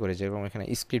আমরা কী করি, যেরকম এখানে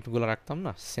স্ক্রিপ্টগুলো রাখতাম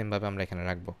না, সেমভাবে আমরা এখানে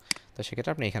রাখবো। তো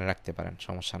সেক্ষেত্রে আপনি এখানে রাখতে পারেন,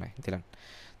 সমস্যা নাই, দিলেন।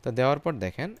 তো দেওয়ার পর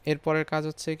দেখেন এরপরের কাজ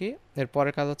হচ্ছে কি,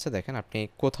 এরপরের কাজ হচ্ছে দেখেন আপনি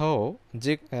কোথাও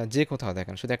যে কোথাও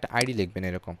দেখেন শুধু একটা আইডি লিখবেন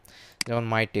এরকম, যেমন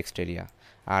মাই টেক্সট এরিয়া,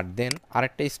 আর দেন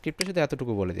আরেকটা স্ক্রিপ্টে শুধু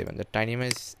এতটুকু বলে দেবেন যে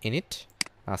টাইনিমাইজ ইনিট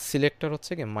সিলেক্টর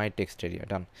হচ্ছে কি মাই টেক্সট এরিয়া,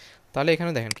 ডান। তাহলে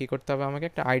এখানে দেখেন কী করতে হবে, আমাকে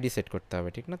একটা আইডি সেট করতে হবে,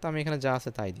 ঠিক না? তো আমি এখানে যা আছে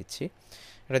তাই দিচ্ছি।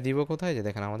 এটা দিব কোথায়, যে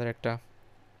দেখেন আমাদের একটা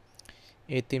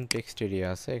থিম টেক্সট এরিয়া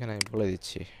আছে, এখানে আমি বলে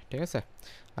দিচ্ছি, ঠিক আছে?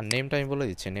 আর নেমটা আমি বলে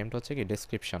দিচ্ছি, নেমটা হচ্ছে কি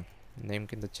ডেসক্রিপশন, নেম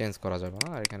কিন্তু চেঞ্জ করা যাবে না।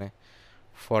 আর এখানে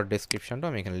ফর ডেসক্রিপশনটা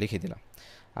আমি এখানে লিখে দিলাম।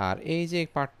 আর এই যে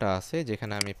পার্টটা আছে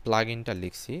যেখানে আমি প্লাগ ইনটা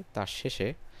লিখছি, তার শেষে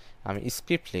আমি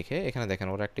স্ক্রিপ্ট লিখে, এখানে দেখেন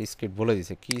ওরা একটা স্ক্রিপ্ট বলে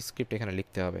দিছে, কি স্ক্রিপ্ট এখানে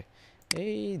লিখতে হবে,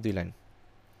 এই 2 লাইন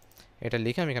এটা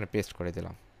লিখে আমি এখানে পেস্ট করে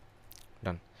দিলাম,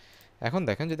 ডান। এখন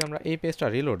দেখেন যদি আমরা এই পেজটা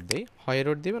রিলোড দিই, হয়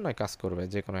এরর দিবে নয় কাজ করবে,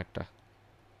 যে কোনো একটা।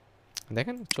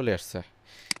 দেখেন চলে আসছে।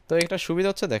 তো এটা সুবিধা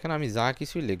হচ্ছে দেখেন আমি যা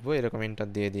কিছুই লিখবো এরকম এন্টার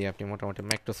দিয়ে দিয়ে আপনি মোটামুটি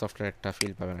মাইক্রোসফটের একটা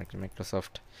ফিল পাবেন আর কি।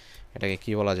 মাইক্রোসফট এটাকে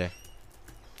কী বলা যায়,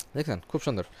 দেখছেন? খুব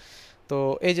সুন্দর। তো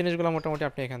এই জিনিসগুলো মোটামুটি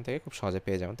আপনি এখান থেকে খুব সহজে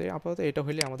পেয়ে যাবেন। তো আপাতত এটা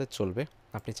হলে আমাদের চলবে।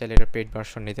 আপনি চাইলে এটা পেইড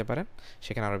ভার্সন নিতে পারেন,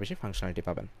 সেখানে আরও বেশি ফাংশনালিটি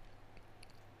পাবেন।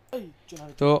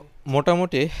 তো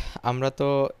মোটামুটি আমরা তো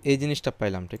এই জিনিসটা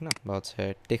পাইলাম, ঠিক না? বা হচ্ছে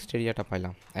টেক্সট এরিয়াটা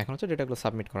পাইলাম। এখন হচ্ছে ডেটাগুলো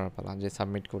সাবমিট করার পালা, যে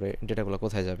সাবমিট করে ডেটাগুলো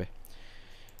কোথায় যাবে।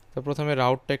 তো প্রথমে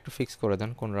রাউটটা একটু ফিক্স করে দেন,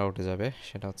 কোন রাউটে যাবে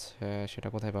সেটা হচ্ছে, সেটা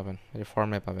কোথায় পাবেন, এই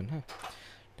ফর্মে পাবেন। হ্যাঁ,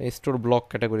 স্টোর ব্লক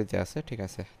ক্যাটাগরিতে আছে, ঠিক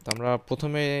আছে? তো আমরা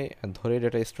প্রথমে ধরে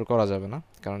ডেটা স্টোর করা যাবে না,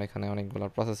 কারণ এখানে অনেকগুলো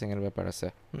প্রসেসিংয়ের ব্যাপার আছে।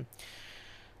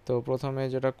 তো প্রথমে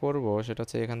যেটা করব সেটা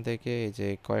হচ্ছে এখান থেকে এই যে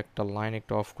কয়েকটা লাইন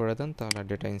একটু অফ করে দেন, তাহলে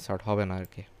ডেটা ইনসার্ট হবে না আর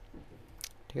কি,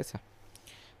 ঠিক আছে?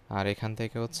 আর এখান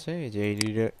থেকে হচ্ছে এই যে এই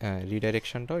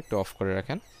রিডাইরেকশনটাও একটু অফ করে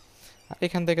রাখেন। আর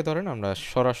এখান থেকে ধরেন আমরা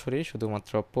সরাসরি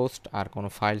শুধুমাত্র পোস্ট আর কোনো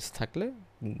ফাইলস থাকলে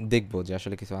দেখব যে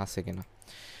আসলে কিছু আছে কিনা।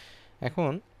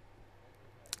 এখন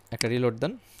একটা রিলোড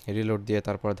দেন, রিলোড দিয়ে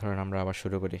তারপর ধরেন আমরা আবার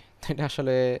শুরু করি। এটা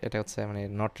আসলে এটা হচ্ছে মানে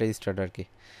নট রেজিস্টার্ড আর কি।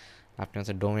 আপনি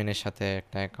হচ্ছে ডোমেনের সাথে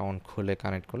একটা অ্যাকাউন্ট খুলে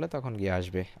কানেক্ট করলে তখন গিয়ে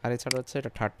আসবে। আর এছাড়া হচ্ছে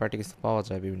এটা থার্ড পার্টি কিছু পাওয়া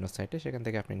যায় বিভিন্ন সাইটে, সেখান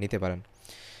থেকে আপনি নিতে পারেন।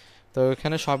 তো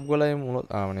এখানে সবগুলাই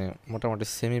মানে মোটামুটি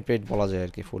সেমি পেইড বলা যায়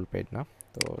আর কি, ফুল পেইড না।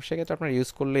 তো সেক্ষেত্রে আপনার ইউজ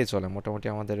করলেই চলে, মোটামুটি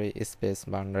আমাদের এই স্পেস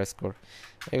বা আন্ডারস্কোর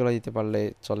এগুলো দিতে পারলে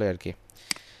চলে আর কি।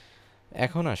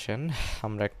 এখন আসেন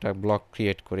আমরা একটা ব্লগ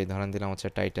ক্রিয়েট করি, ধরেন দিলাম হচ্ছে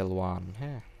টাইটেল 1।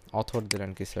 হ্যাঁ, অথর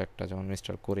দিলেন কিছু একটা, যেমন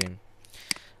মিস্টার করিম।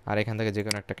 আর এখান থেকে যে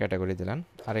কোনো একটা ক্যাটাগরি দিলেন।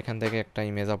 আর এখান থেকে একটা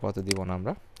ইমেজ আপাতত দিব না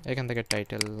আমরা, এখান থেকে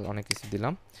টাইটেল অনেক কিছু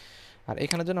দিলাম। আর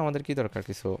এখানের জন্য আমাদের কি দরকার,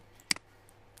 কিছু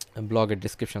ব্লগের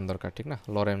ডেসক্রিপশন দরকার, ঠিক না,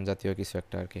 লরেম জাতীয় কিছু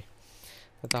একটা আর কি।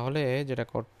 তো তাহলে যেটা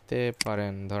করতে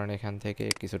পারেন, ধরেন এখান থেকে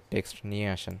কিছু টেক্সট নিয়ে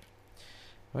আসেন।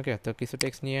 ওকে, তো কিছু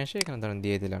টেক্সট নিয়ে আসে এখানে ধরেন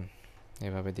দিয়ে দিলাম,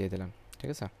 এভাবে দিয়ে দিলাম, ঠিক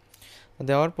আছে।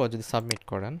 দেওয়ার পর যদি সাবমিট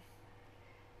করেন,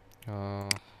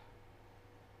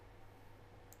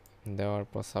 দেওয়ার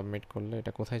পর সাবমিট করলে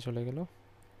এটা কোথায় চলে গেল,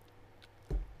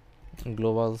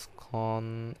 গ্লোবাল খন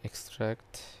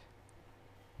এক্সট্রাক্ট,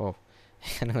 ও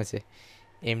এখানে হচ্ছে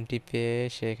এমটি পেয়ে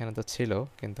সে এখানে তো ছিল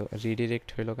কিন্তু রিডিরেক্ট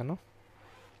হইলো কেন।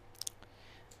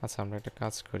 আচ্ছা আমরা একটা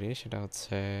কাজ করি, সেটা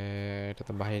হচ্ছে এটা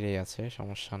তো বাইরেই আছে,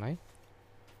 সমস্যা নাই।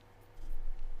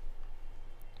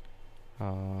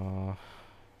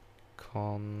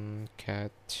 খন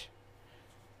ক্যাচ,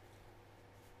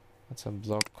 আচ্ছা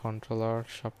ব্লক কন্ট্রোলার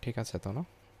সব ঠিক আছে তো না,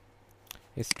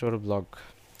 স্টোর ব্লক।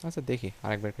 আচ্ছা দেখি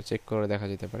আরেকবার একটু চেক করে দেখা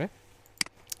যেতে পারে।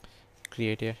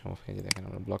 ক্রিয়েটে এই যে দেখেন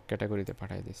আমরা ব্লক ক্যাটাগরিতে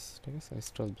পাঠাই দিস, ঠিক আছে,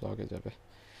 স্টোর ব্লগে যাবে।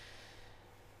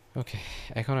 ওকে,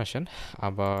 এখন আসেন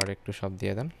আবার একটু সব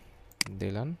দিয়ে দেন,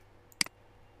 দিলাম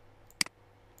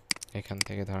এখান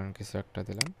থেকে ধরেন কিছু একটা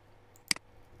দিলাম,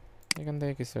 এখান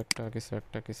থেকে কিছু একটা কিছু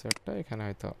একটা কিছু একটা, এখানে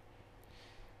হয়তো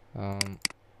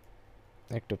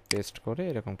একটু পেস্ট করে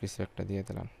এরকম কিছু একটা দিয়ে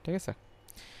দিলাম, ঠিক আছে।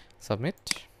 সাবমিট,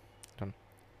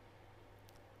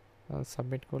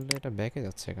 সাবমিট করলে এটা ব্যাকে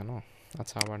যাচ্ছে কেন,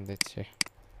 আচ্ছা আবার দিচ্ছি,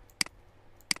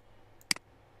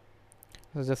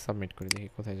 জাস্ট সাবমিট করে দেখি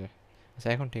কোথায় যায়। আচ্ছা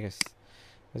এখন ঠিক আছে,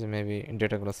 যে মেবি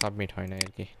ডেটাগুলো সাবমিট হয় না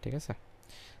আর কি, ঠিক আছে।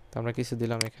 তো আমরা কিছু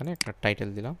দিলাম, এখানে একটা টাইটেল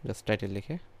দিলাম, জাস্ট টাইটেল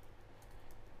লিখে,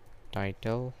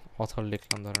 টাইটেল অথর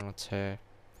লিখলাম ধরেন হচ্ছে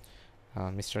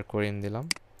মিস্টার কোরিন দিলাম।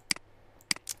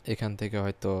 এখান থেকে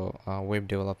হয়তো ওয়েব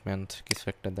ডেভেলপমেন্ট কিছু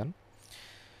একটা দেন।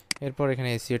 এরপর এখানে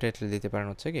এসইও টাইটেল দিতে পারেন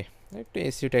হচ্ছে কি, একটু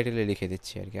এসইও টাইটেলে লিখে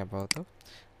দিচ্ছি আর কি আপাতত।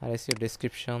 আর এসইও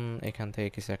ডেসক্রিপশন এখান থেকে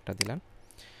কিছু একটা দিলাম।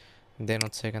 দেন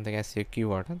হচ্ছে এখান থেকে এসইও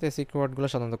কিওয়ার্ড, তো এসইও কিওয়ার্ডগুলো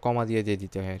সাধারণত কমা দিয়ে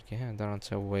দিতে হয় আর কি, হ্যাঁ, ধরেন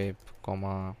হচ্ছে ওয়েব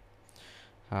কমা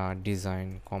ডিজাইন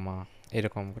কমা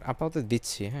এরকম আপাতত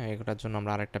দিচ্ছি, হ্যাঁ। এগুলোর জন্য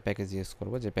আমরা আরেকটা প্যাকেজ ইউজ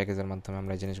করব, যে প্যাকেজের মাধ্যমে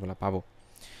আমরা এই জিনিসগুলো পাবো।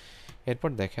 এরপর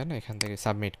দেখেন এখান থেকে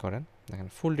সাবমিট করেন, দেখেন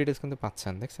ফুল ডিটেলস কিন্তু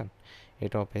পাচ্ছেন, দেখছেন,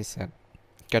 এটাও পাইছেন,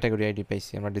 ক্যাটাগরি আইডি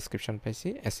পাইছি, আমরা ডিসক্রিপশন পাইছি,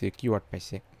 এসইও কিওয়ার্ড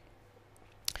পাইছি।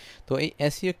 তো এই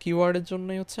এসইও কিওয়ার্ডের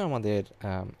জন্যই হচ্ছে আমাদের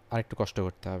আরেকটু কষ্ট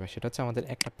করতে হবে, সেটা হচ্ছে আমাদের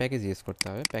একটা প্যাকেজ ইউজ করতে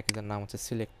হবে, প্যাকেজের নাম হচ্ছে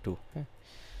select2, হ্যাঁ,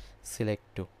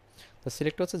 select2। তো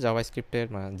সিলেক্ট হচ্ছে জাভা স্ক্রিপ্টের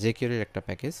মানে জেকিউরির একটা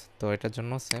প্যাকেজ। তো এটার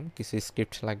জন্য সেম কিছু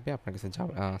স্ক্রিপ্ট লাগবে, আপনার কাছে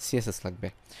সিএসএস লাগবে।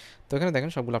 তো এখানে দেখেন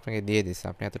সবগুলো আপনাকে দিয়ে দিচ্ছে,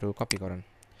 আপনি এতটুকু কপি করেন।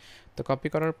 তো কপি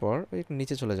করার পর একটু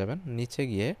নিচে চলে যাবেন, নিচে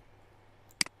গিয়ে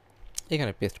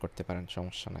এখানে পেস্ট করতে পারেন,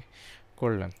 সমস্যা নাই,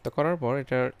 করলেন। তো করার পর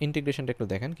এটার ইন্টিগ্রেশনটা একটু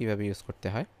দেখেন কীভাবে ইউজ করতে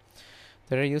হয়। তো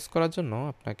এটা ইউজ করার জন্য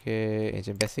আপনাকে এই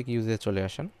যে বেসিক ইউজে চলে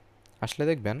আসেন, আসলে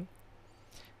দেখবেন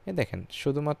এই দেখেন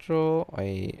শুধুমাত্র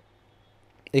ওই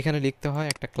এখানে লিখতে হয়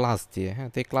একটা ক্লাস দিয়ে, হ্যাঁ।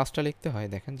 তো এই ক্লাসটা লিখতে হয়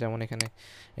দেখেন, যেমন এখানে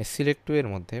সিলেক্ট টু এর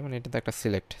মধ্যে, মানে এটা তো একটা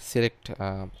সিলেক্ট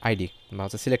আইডি বা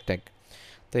হচ্ছে সিলেক্ট ট্যাগ।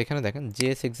 তো এখানে দেখেন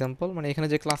জেএস এক্সাম্পল, মানে এখানে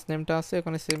যে ক্লাস নেমটা আছে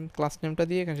ওখানে সেম ক্লাস নেমটা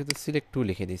দিয়ে এখানে শুধু সিলেক্ট টু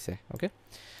লিখে দিয়েছে, ওকে।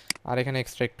 আর এখানে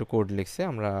এক্সট্রা একটু কোড লিখছে,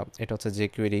 আমরা এটা হচ্ছে যে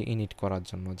কোয়েরি ইনিট করার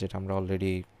জন্য, যেটা আমরা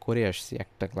অলরেডি করে আসছি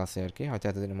একটা ক্লাসে আর কি, হয়তো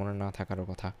এতদিন মনে না থাকারও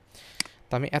কথা।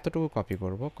 তো আমি এতটুকু কপি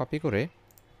করব, কপি করে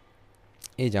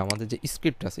এই যে আমাদের যে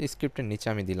স্ক্রিপ্ট আছে স্ক্রিপ্টের নিচে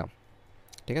আমি দিলাম,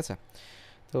 ঠিক আছে।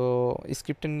 তো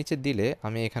স্ক্রিপ্টের নিচে দিলে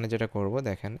আমি এখানে যেটা করব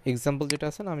দেখেন, এক্সাম্পল যেটা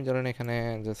আছে না, আমি ধরেন এখানে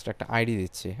জাস্ট একটা আইডি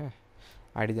দিচ্ছি, হ্যাঁ,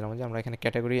 আইডি দিলাম, যে আমরা এখানে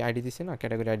ক্যাটাগরি আইডি দিচ্ছি না,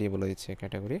 ক্যাটাগরি আইডি বলে দিচ্ছি,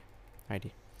 ক্যাটাগরি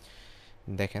আইডি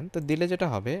দেখেন। তো দিলে যেটা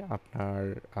হবে আপনার,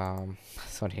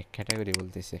 সরি ক্যাটাগরি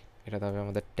বলতেছি, এটা তো হবে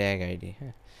আমাদের ট্যাগ আইডি,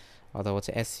 হ্যাঁ, অথবা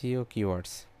হচ্ছে SEO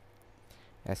keywords,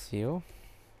 SEO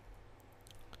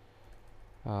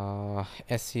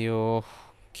SEO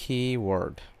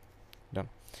keyword, ডান।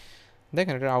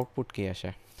 দেখেন এটার আউটপুট কী আসে,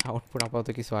 আউটপুট আপাতত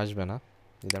কিছু আসবে না।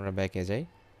 যদি আমরা ব্যাকে যাই,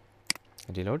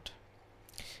 রিলোড,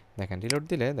 দেখেন রিলোড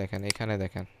দিলে দেখেন এখানে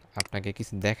দেখেন আপনাকে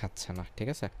কিছু দেখাচ্ছে না, ঠিক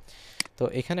আছে। তো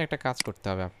এখানে একটা কাজ করতে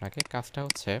হবে আপনাকে, কাজটা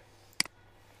হচ্ছে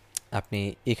আপনি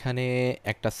এখানে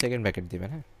একটা সেকেন্ড ব্র্যাকেট দিবেন,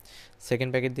 হ্যাঁ, সেকেন্ড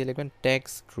ব্র্যাকেট দিয়ে লিখবেন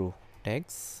ট্যাক্স ট্রু,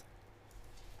 ট্যাক্স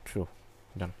ট্রু,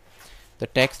 ডান। তো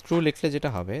ট্যাক্স ট্রু লিখলে যেটা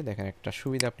হবে দেখেন একটা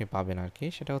সুবিধা আপনি পাবেন আর কি,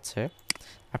 সেটা হচ্ছে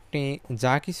আপনি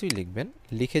যা কিছুই লিখবেন,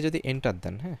 লিখে যদি এন্টার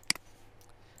দেন, হ্যাঁ,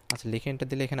 আচ্ছা লিখে এন্টার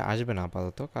দিলে এখানে আসবে না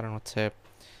আপাতত, কারণ হচ্ছে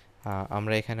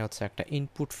আমরা এখানে হচ্ছে একটা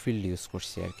ইনপুট ফিল্ড ইউজ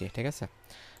করছি আর কি, ঠিক আছে।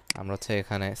 আমরা হচ্ছে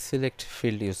এখানে সিলেক্ট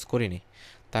ফিল্ড ইউজ করিনি।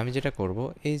 তো আমি যেটা করব,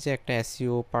 এই যে একটা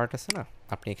এসইও পার্ট আছে না,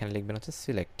 আপনি এখানে লিখবেন হচ্ছে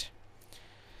সিলেক্ট।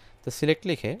 তো সিলেক্ট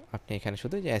লিখে আপনি এখানে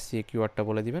শুধু যে এসইও কিওয়ার্ডটা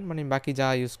বলে দিবেন, মানে বাকি যা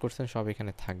ইউজ করছেন সব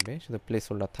এখানে থাকবে, শুধু প্লেস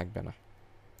হোল্ডার থাকবে না,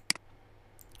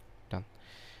 ডান।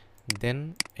 দেন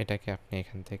এটাকে আপনি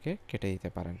এখান থেকে কেটে দিতে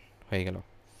পারেন, হয়ে গেল।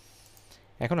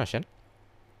 এখন আসেন,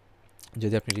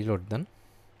 যদি আপনি রিলোড দেন,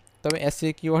 তবে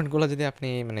এসইও কিওয়ার্ডগুলো যদি আপনি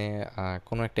মানে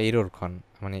কোনো একটা এরর খান,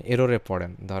 মানে এররে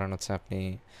পড়েন, ধরেন হচ্ছে আপনি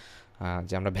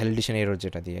যে আমরা ভ্যালিডেশন এরর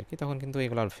যেটা দিই আর কি, তখন কিন্তু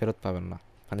এগুলো আর ফেরত পাবেন না,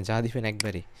 মানে যা দিবেন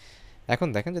একবারই। এখন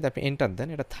দেখেন যদি আপনি এন্টার দেন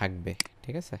এটা থাকবে,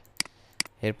 ঠিক আছে।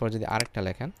 এরপর যদি আরেকটা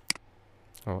লেখেন,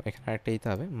 এখানে আরেকটা দিতে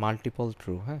হবে মাল্টিপল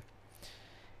ট্রু, হ্যাঁ,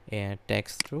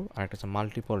 ট্যাক্স ট্রু, আরেকটা হচ্ছে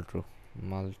multiple true,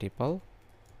 multiple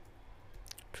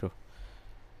true,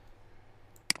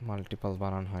 multiple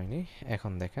বানান হয়নি।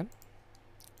 এখন দেখেন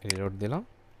রিলোড দিলাম,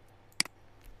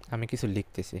 আমি কিছু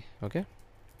লিখতেছি, ওকে।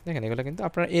 দেখেন এগুলো কিন্তু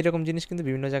আপনারা এরকম জিনিস কিন্তু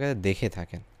বিভিন্ন জায়গায় দেখে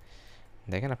থাকেন।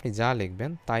 দেখেন আপনি যা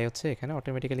লিখবেন তাই হচ্ছে এখানে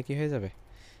অটোমেটিক্যালি কী হয়ে যাবে,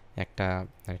 একটা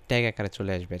ট্যাগ আকারে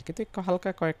চলে আসবে আর কি। তো হালকা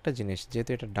কয়েকটা জিনিস,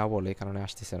 যেহেতু এটা ডাবল এই কারণে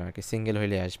আসতেছে না আর কি, সিঙ্গেল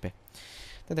হইলে আসবে।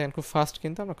 তো দেখেন খুব ফাস্ট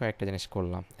কিন্তু আমরা কয়েকটা জিনিস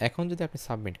করলাম। এখন যদি আপনি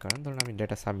সাবমিট করেন, ধরুন আমি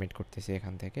ডেটা সাবমিট করতেছি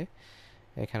এখান থেকে,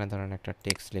 এখানে ধরেন একটা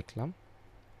টেক্সট লিখলাম।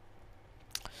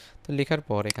 তো লেখার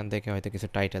পর এখান থেকে হয়তো কিছু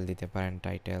টাইটেল দিতে পারেন,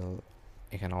 টাইটেল,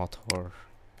 এখানে অথর,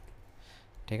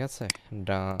 ঠিক আছে।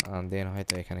 দেন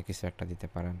হয়তো এখানে কিছু একটা দিতে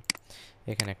পারেন,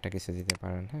 এখানে একটা কিছু দিতে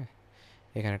পারেন, হ্যাঁ,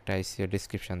 এখানে একটা আইসিও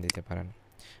ডিসক্রিপশান দিতে পারেন।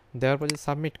 দেওয়ার পর যদি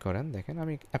সাবমিট করেন, দেখেন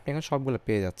আপনি এখন সবগুলো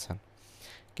পেয়ে যাচ্ছেন।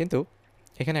 কিন্তু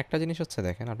এখানে একটা জিনিস হচ্ছে,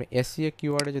 দেখেন আপনি এসইও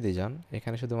কিওয়ার্ডে যদি যান,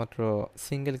 এখানে শুধুমাত্র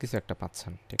সিঙ্গেল কিছু একটা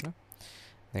পাচ্ছেন, ঠিক না।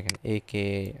 দেখেন কে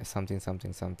সামথিং সামথিং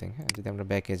সামথিং, হ্যাঁ, যদি আমরা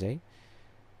ব্যাকে যাই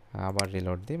আবার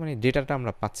রিলোড দিই, মানে ডেটাটা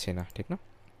আমরা পাচ্ছি না, ঠিক না।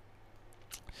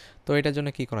 তো এটার জন্য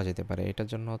কি করা যেতে পারে, এটার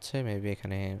জন্য হচ্ছে মেবি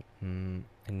এখানে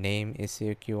নেম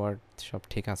এসইও কিওয়ার্ড সব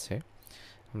ঠিক আছে,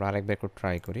 আমরা আরেকবার একটু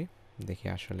ট্রাই করি, দেখি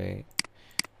আসলে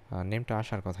নেমটা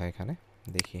আসার কথা এখানে।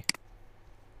 দেখি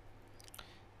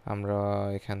আমরা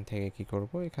এখান থেকে কি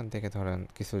করব, এখান থেকে ধরেন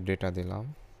কিছু ডেটা দিলাম,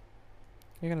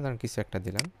 এখানে ধরেন কিছু একটা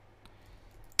দিলাম।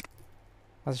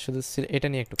 আচ্ছা শুধু এটা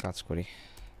নিয়ে একটু কাজ করি,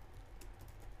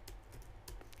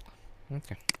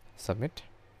 ওকে, সাবমিট।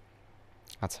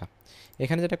 আচ্ছা,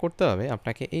 এখানে যেটা করতে হবে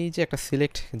আপনাকে, এই যে একটা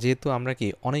সিলেক্ট, যেহেতু আমরা কি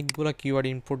অনেকগুলো কিওয়ার্ড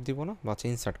ইনপুট দিব না বা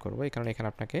ইনসার্ট করবো, এই কারণে এখানে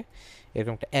আপনাকে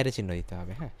এরকম একটা অ্যারে চিহ্ন দিতে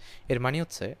হবে, হ্যাঁ। এর মানে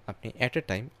হচ্ছে আপনি অ্যাট এ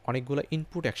টাইম অনেকগুলো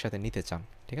ইনপুট একসাথে নিতে চান,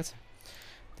 ঠিক আছে।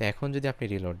 তো এখন যদি আপনি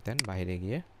রিলোড দেন, বাইরে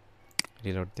গিয়ে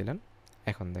রিলোড দিলেন,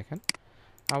 এখন দেখেন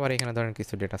আবার এখানে ধরেন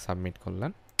কিছু ডেটা সাবমিট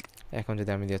করলেন। এখন যদি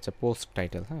আমি দিই হচ্ছে পোস্ট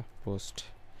টাইটেল, হ্যাঁ, পোস্ট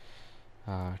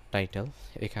টাইটেল,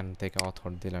 এখান থেকে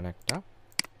অথর দিলেন একটা,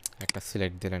 একটা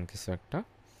সিলেক্ট দিলেন কিছু একটা,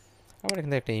 আবার এখান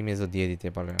থেকে একটা ইমেজও দিয়ে দিতে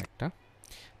পারেন একটা।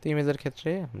 তো ইমেজের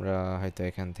ক্ষেত্রে আমরা হয়তো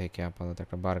এখান থেকে আপাতত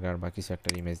একটা বার্গার বা কিছু একটা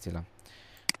ইমেজ দিলাম।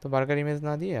 তো বার্গার ইমেজ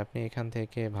না দিয়ে আপনি এখান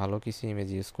থেকে ভালো কিছু ইমেজ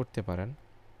ইউজ করতে পারেন,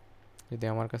 যদি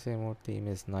আমার কাছে এই মুহূর্তে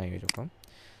ইমেজ নাই ওইরকম।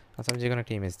 আচ্ছা আমি যে কোনো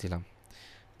একটা ইমেজ দিলাম,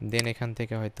 দেন এখান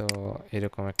থেকে হয়তো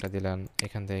এরকম একটা দিলেন,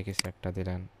 এখান থেকে কিছু একটা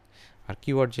দিলেন। আর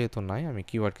কিওয়ার্ড যেহেতু নাই, আমি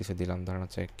কিওয়ার্ড কিছু দিলাম, ধরেন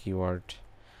হচ্ছে কিওয়ার্ড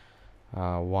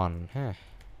 1, হ্যাঁ,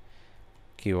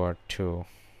 কিওয়ার্ড 2,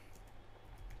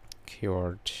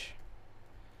 কিওয়ার্ড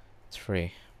 3,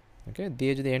 ওকে,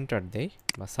 দিয়ে যদি এন্টার দেই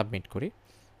বা সাবমিট করি,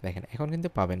 দেখেন এখন কিন্তু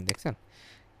পাবেন, দেখছেন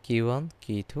কি1,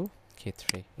 কি2,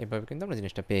 কি3, এভাবে কিন্তু আমরা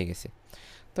জিনিসটা পেয়ে গেছি।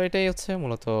 তো এটাই হচ্ছে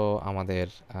মূলত আমাদের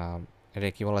এটা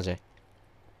কী বলা যায়,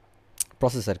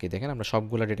 প্রসেস আর কি। দেখেন আমরা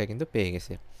সবগুলো ডেটা কিন্তু পেয়ে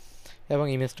গেছি এবং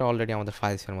ইমেজটা অলরেডি আমাদের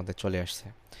ফাইলসের মধ্যে চলে আসছে।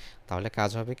 তাহলে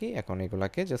কাজ হবে কি, এখন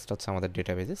এগুলাকে জাস্ট হচ্ছে আমাদের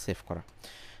ডেটাবেজে সেভ করা।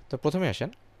 তো প্রথমে আসেন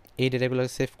এই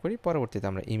ডেটাগুলোকে সেভ করি, পরবর্তীতে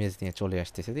আমরা ইমেজ নিয়ে চলে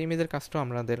আসতেছি। তো ইমেজের কাজটাও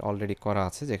আমাদের অলরেডি করা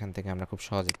আছে, যেখান থেকে আমরা খুব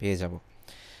সহজে পেয়ে যাব,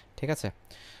 ঠিক আছে।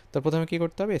 তো প্রথমে কী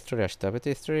করতে হবে, স্টোরে আসতে হবে। তো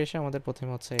স্টোরে এসে আমাদের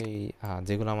প্রথমে হচ্ছে এই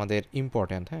যেগুলো আমাদের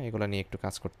ইম্পর্ট্যান্ট, হ্যাঁ, এগুলো নিয়ে একটু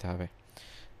কাজ করতে হবে।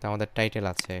 তো আমাদের টাইটেল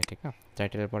আছে, ঠিক না,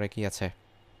 টাইটেলের পরে কি আছে,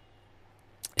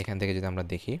 এখান থেকে যদি আমরা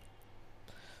দেখি,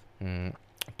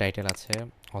 টাইটেল আছে,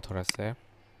 অথর আছে,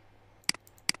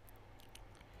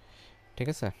 ঠিক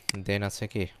আছে। দেন আছে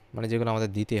কি, মানে যেগুলো আমাদের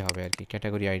দিতে হবে আর কি,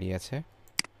 ক্যাটাগরি আইডি আছে,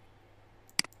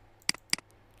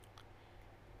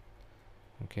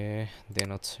 ওকে। দেন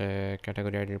হচ্ছে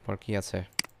ক্যাটাগরি আইডির পর কি আছে,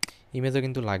 ইমেজও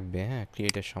কিন্তু লাগবে, হ্যাঁ,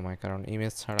 ক্রিয়েটের সময়, কারণ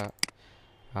ইমেজ ছাড়া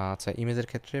আচ্ছা ইমেজের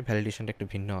ক্ষেত্রে ভ্যালিডেশনটা একটু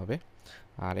ভিন্ন হবে।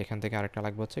 আর এখান থেকে আরেকটা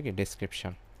লাগবে হচ্ছে কি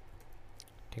ডেসক্রিপশন,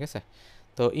 ঠিক আছে।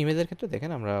 তো ইমেজের ক্ষেত্রে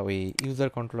দেখেন আমরা ওই ইউজার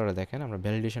কন্ট্রোলারে দেখেন আমরা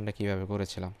ভ্যালিডেশনটা কীভাবে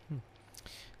করেছিলাম।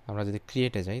 আমরা যদি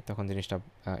ক্রিয়েটে যাই তখন জিনিসটা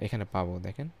এখানে পাবো,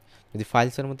 দেখেন যদি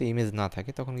ফাইলসের মধ্যে ইমেজ না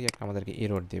থাকে তখন কি একটা আমাদেরকে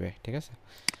এরর দিবে, ঠিক আছে।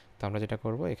 তো আমরা যেটা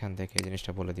করব, এখান থেকে এই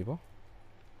জিনিসটা বলে দিব,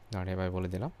 ধরেন এভাবে বলে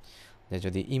দিলাম যে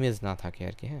যদি ইমেজ না থাকে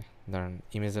আর কি, হ্যাঁ, ধরেন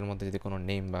ইমেজের মধ্যে যদি কোনো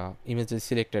নেম বা ইমেজ যদি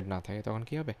সিলেক্টেড না থাকে তখন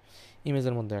কি হবে,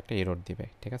 ইমেজের মধ্যে একটা এরর দিবে,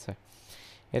 ঠিক আছে।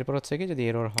 এরপর হচ্ছে কি যদি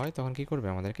এরর হয় তখন কি করবে,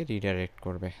 আমাদেরকে রিডাইরেক্ট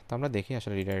করবে। তো আমরা দেখি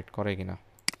আসলে রিডাইরেক্ট করে কিনা।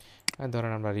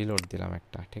 ধরেন আমরা রিলোড দিলাম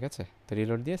একটা, ঠিক আছে। তো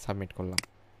রিলোড দিয়ে সাবমিট করলাম,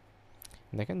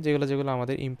 দেখেন যেগুলো যেগুলো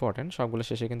আমাদের ইম্পর্টেন্ট সবগুলো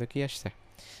শেষে কিন্তু কি আসছে,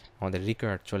 আমাদের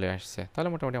রিকোয়ার্ড চলে আসছে। তাহলে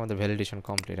মোটামুটি আমাদের ভ্যালিডেশন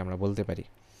কমপ্লিট আমরা বলতে পারি।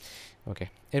 ওকে,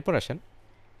 এরপর আসেন,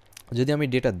 যদি আমি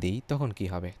ডেটা দিই তখন কি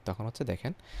হবে, তখন হচ্ছে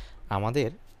দেখেন আমাদের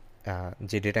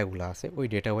যে ডেটাগুলো আছে ওই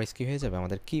ডেটা ওয়াইজ কী হয়ে যাবে,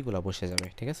 আমাদের কীগুলো বসে যাবে।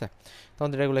 ঠিক আছে, তখন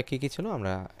ডেটাগুলো কী কী ছিল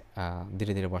আমরা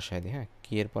ধীরে ধীরে বসাই দিই। হ্যাঁ,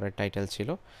 কি এর পরে টাইটেল ছিল,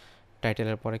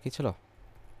 টাইটেলের পরে কী ছিল,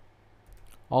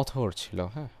 অথর ছিল।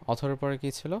 হ্যাঁ, অথরের পরে কী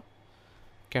ছিল,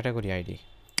 ক্যাটাগরি আইডি,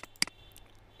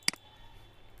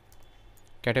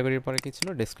 ক্যাটাগরির পরে কী ছিল,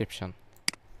 ডেসক্রিপশন।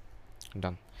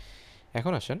 ডান।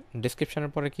 এখন আসেন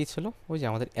ডেসক্রিপশনের পরে কী ছিল, ওই যে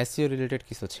আমাদের এসইও রিলেটেড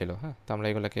কিছু ছিল। হ্যাঁ, তো আমরা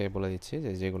এগুলোকে বলে দিচ্ছি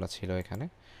যে যেগুলো ছিল এখানে,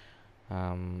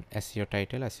 SEO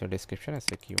title, SEO description,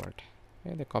 SEO keyword.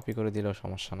 এদের কপি করে দিলেও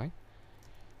সমস্যা নাই।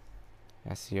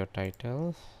 এসইও টাইটেল,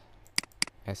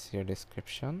 এসইও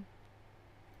ডেসক্রিপশন,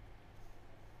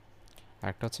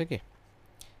 আরেকটা হচ্ছে কি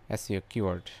এসইও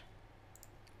কিওয়ার্ড।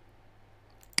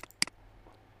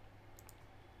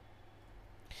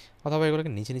 অথবা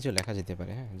এগুলোকে নিচে নিচেও লেখা যেতে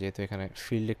পারে। হ্যাঁ, যেহেতু এখানে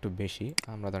ফিল্ড একটু বেশি,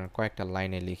 আমরা ধরেন কয়েকটা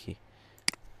লাইনে লিখি।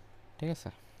 ঠিক আছে,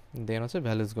 দেন হচ্ছে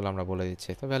ভ্যালুসগুলো আমরা বলে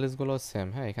দিচ্ছি। তো ভ্যালুসগুলো সেম,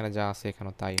 হ্যাঁ এখানে যা আছে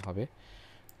এখানেও তাই হবে।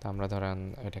 তো আমরা ধরেন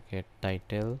এটাকে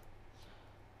title,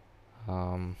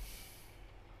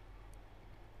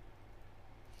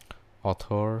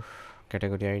 author,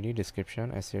 category ID, description,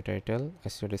 SEO title,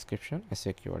 SEO description,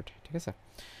 SEO keyword. ঠিক আছে,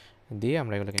 দিয়ে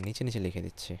আমরা এগুলোকে নিচে নিচে লিখে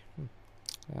দিচ্ছি।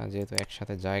 যেহেতু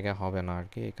একসাথে জায়গা হবে না আর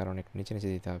কি, এই কারণে একটু নিচে নিচে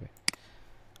দিতে হবে,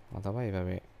 অথবা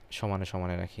এইভাবে সমানে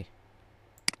সমানে রাখি।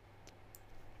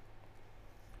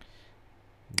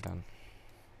 ডান।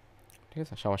 ঠিক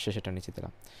আছে, সবার শেষে এটা নিচে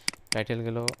দিলাম। টাইটেল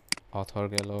গেল, অথর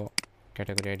গেল,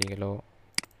 ক্যাটাগরি আইডি গেল,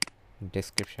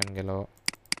 ডেসক্রিপশন গেল,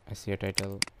 এসইও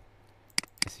টাইটেল,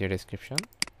 এসইও ডেসক্রিপশন,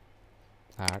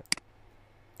 আর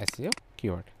এসইও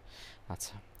কিওয়ার্ড।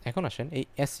 আচ্ছা, এখন আসেন এই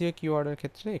এসইও কিওয়ার্ডের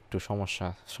ক্ষেত্রে একটু সমস্যা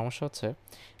হচ্ছে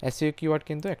এসইও কিওয়ার্ড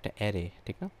কিন্তু একটা অ্যারে,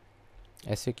 ঠিক না?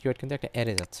 এসইও কিওয়ার্ড কিন্তু একটা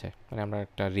অ্যারে যাচ্ছে, মানে আমরা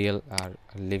একটা রিয়েল আর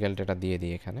লিগ্যাল ডেটা দিয়ে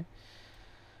দিই এখানে।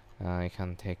 এখান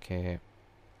থেকে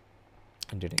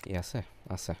ডেটা কি আছে,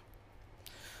 আচ্ছা,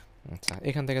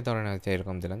 এখান থেকে ধরেন হয়তো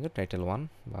এরকম দিলাম যে টাইটেল 1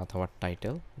 বা অথবা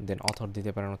টাইটেল, দেন অথর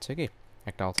দিতে পারেন হচ্ছে কি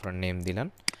একটা অথরের নেম দিলেন।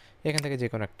 এখান থেকে যে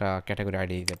কোনো একটা ক্যাটাগরি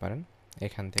আইডি দিতে পারেন,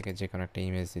 এখান থেকে যে কোনো একটা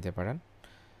ইমেজ দিতে পারেন।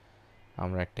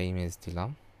 আমরা একটা ইমেজ দিলাম,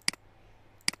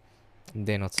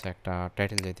 দেন হচ্ছে একটা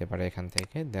টাইটেল যেতে পারে এখান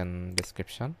থেকে, দেন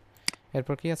ডেসক্রিপশন।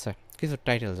 এরপর কি আছে, কিছু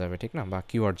টাইটেল যাবে, ঠিক না, বা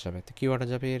কিওয়ার্ড যাবে। তো কিওয়ার্ড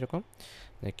যাবে এরকম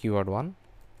যে কিওয়ার্ড 1,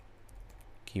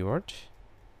 কিওয়ার্ড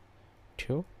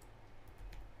 2,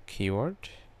 কিওয়ার্ড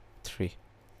 3।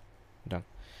 ডান।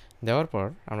 দেওয়ার পর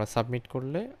আমরা সাবমিট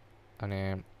করলে মানে,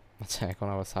 আচ্ছা এখন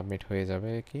আবার সাবমিট হয়ে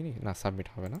যাবে কি না, সাবমিট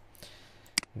হবে না।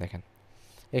 দেখেন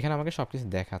এখানে আমাকে সব কিছু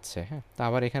দেখাচ্ছে। হ্যাঁ, তা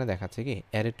আবার এখানে দেখাচ্ছে কি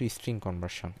অ্যারে টু স্ট্রিং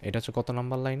কনভার্সন, এটা হচ্ছে কত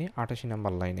নাম্বার লাইনে, 88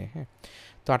 নাম্বার লাইনে। হ্যাঁ,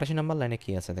 তো 88 নাম্বার লাইনে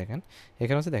কি আছে দেখেন,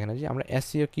 এখানে হচ্ছে দেখেন যে আমরা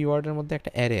এসইও কিওয়ার্ডের মধ্যে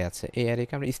একটা অ্যারে আছে, এই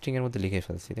অ্যারেকে আমরা স্ট্রিংয়ের মধ্যে লিখে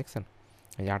ফেলছি, দেখছেন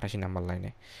এই যে 88 নাম্বার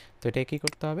লাইনে। তো এটা কী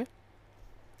করতে হবে,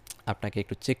 আপনাকে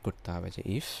একটু চেক করতে হবে যে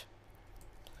ইফ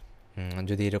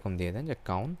যদি এরকম দিয়ে দেন যে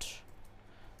কাউন্ট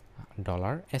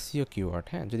ডলার এসইও কিওয়ার্ড।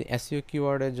 হ্যাঁ, যদি এসইও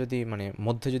কিওয়ার্ডে যদি মানে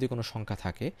মধ্যে যদি কোনো সংখ্যা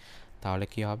থাকে তাহলে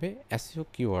কি হবে, এসইও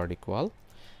কিওয়ার্ড ইকুয়াল,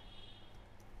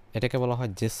 এটাকে বলা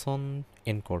হয় জেসন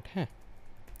এনকোড। হ্যাঁ,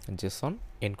 জেসন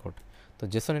এনকোড। তো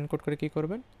জেসন এনকোড করে কি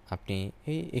করবেন আপনি,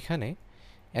 এখানে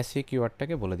এসইও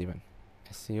কিওয়ার্ডটাকে বলে দিবেন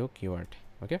এসইও কিওয়ার্ড।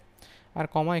 ওকে, আর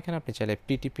কমা এখানে আপনি চাইলে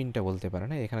প্রিটি প্রিন্টটা বলতে পারেন।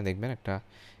 এখানে দেখবেন একটা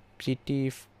প্রিটি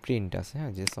প্রিন্ট আছে,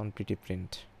 হ্যাঁ জেসন প্রিটি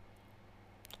প্রিন্ট,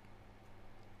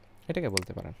 এটাকে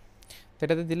বলতে পারেন। তো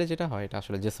এটাতে দিলে যেটা হয়, এটা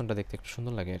আসলে জেসনটা দেখতে একটু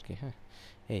সুন্দর লাগে আর কি। হ্যাঁ,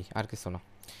 এই আর কিছু না।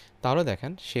 তাহলে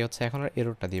দেখেন সে হচ্ছে এখন আর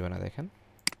এররটা দিবে না, দেখেন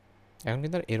এখন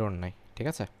কিন্তু আর এরর নাই। ঠিক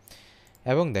আছে,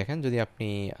 এবং দেখেন যদি আপনি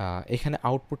এখানে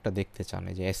আউটপুটটা দেখতে চান,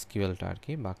 এই যে এসকিউএলটা আর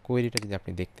কি, বা কোয়েরিটা যদি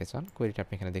আপনি দেখতে চান, কোয়েরিটা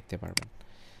আপনি এখানে দেখতে পারবেন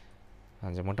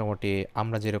যে মোটামুটি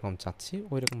আমরা যেরকম চাচ্ছি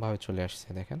ওই রকমভাবে চলে আসছে।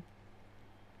 দেখেন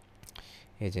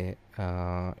এই যে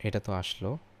এটা তো আসলো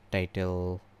টাইটেল,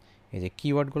 এই যে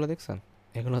কিওয়ার্ডগুলো দেখছেন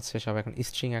এগুলো হচ্ছে সব এখন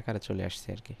স্ট্রিং আকারে চলে আসছে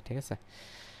আর কি। ঠিক আছে,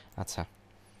 আচ্ছা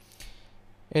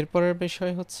এরপরের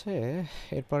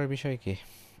বিষয় কি,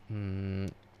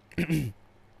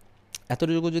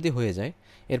 এতটুকু যদি হয়ে যায়,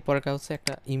 এরপরে কাজ হচ্ছে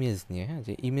একটা ইমেজ নিয়ে। হ্যাঁ,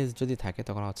 যে ইমেজ যদি থাকে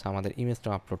তখন হচ্ছে আমাদের ইমেজটা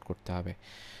আপলোড করতে হবে।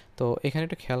 তো এখানে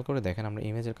একটু খেয়াল করে দেখেন আমরা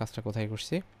ইমেজের কাজটা কোথায়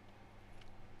করছি,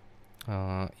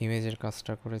 ইমেজের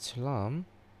কাজটা করেছিলাম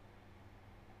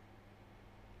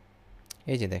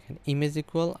এই যে দেখেন image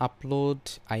equal upload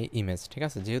I image. ঠিক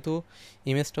আছে, যেহেতু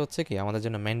ইমেজটা হচ্ছে কি আমাদের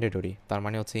জন্য ম্যান্ডেটরি, তার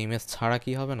মানে হচ্ছে ইমেজ ছাড়া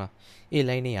কি হবে না, এই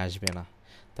লাইনেই আসবে না।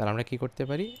 তাহলে আমরা কি করতে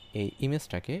পারি, এই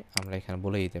ইমেজটাকে আমরা এখানে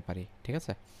বলে দিতে পারি। ঠিক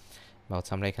আছে, বা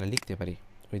হচ্ছে আমরা এখানে লিখতে পারি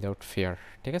উইদাউট ফেয়ার,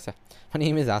 ঠিক আছে? মানে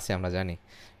ইমেজ আছে আমরা জানি,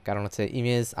 কারণ হচ্ছে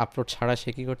ইমেজ আপলোড ছাড়া সে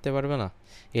কী করতে পারবে না,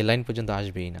 এই লাইন পর্যন্ত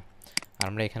আসবেই না। আর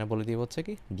আমরা এখানে বলে দিব হচ্ছে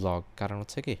কি ব্লগ, কারণ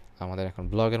হচ্ছে কি আমাদের এখন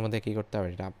ব্লগের মধ্যে কী করতে হবে,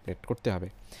 এটা আপডেট করতে হবে।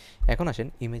 এখন আসেন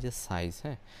ইমেজের সাইজ।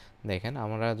 হ্যাঁ, দেখেন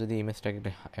আমরা যদি ইমেজটাকে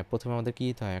প্রথমে আমাদের কী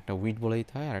দিতে হয়, একটা উইড বলে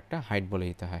দিতে হয় আর একটা হাইট বলে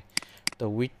দিতে হয়। তো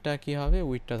উইডটা কী হবে,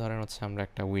 উইডটা ধরেন হচ্ছে আমরা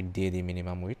একটা উইড দিয়ে দিই,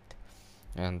 মিনিমাম উইড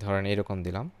ধরেন এরকম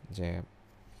দিলাম, যে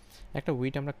একটা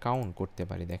উইড আমরা কাউন্ট করতে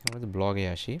পারি। দেখেন আমরা যদি ব্লগে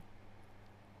আসি,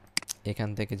 এখান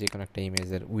থেকে যে কোনো একটা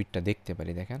ইমেজের উইডটা দেখতে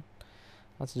পারি। দেখেন,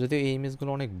 আচ্ছা যদিও এই ইমেজগুলো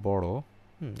অনেক বড়,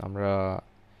 আমরা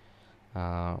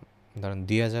ধরেন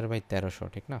 2000 বাই 1300,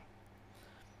 ঠিক না?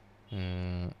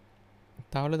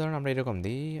 তাহলে ধরুন আমরা এরকম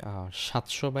দিই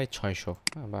 700 বাই 600,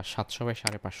 বা 700 বাই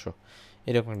 550,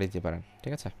 এরকম একটা দিতে পারেন,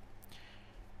 ঠিক আছে?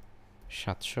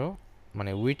 700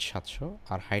 মানে উইড 700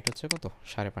 আর হাইট হচ্ছে কত,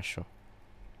 550,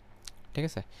 ঠিক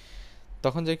আছে?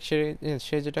 তখন যে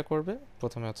সে যেটা করবে,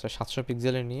 প্রথমে হচ্ছে 700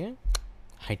 পিক্সেলের নিয়ে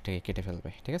হাইটটাকে কেটে ফেলবে,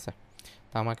 ঠিক আছে?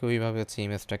 তো আমাকে ওইভাবে হচ্ছে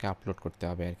ইমেজটাকে আপলোড করতে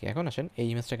হবে আর কি। এখন আসেন এই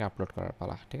ইমেজটাকে আপলোড করার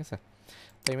পালা, ঠিক আছে?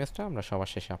 তো ইমেজটা আমরা সবার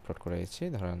শেষে আপলোড করে দিচ্ছি,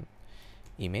 ধরেন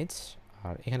ইমেজ।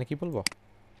 আর এখানে কি বলবো,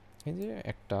 এই যে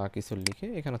একটা কিছু লিখে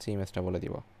এখানে হচ্ছে ইমেজটা বলে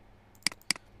দিব,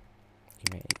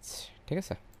 ইমেজ, ঠিক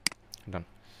আছে? ডান।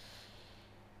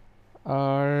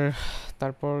 আর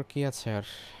তারপর কি আছে আর,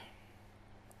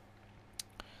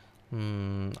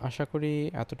 আশা করি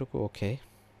এতটুকু ওকে,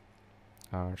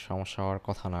 আর সমস্যা হওয়ার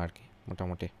কথা না আর কি,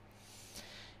 মোটামুটি।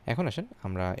 এখন আসেন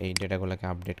আমরা এই ডেটাগুলোকে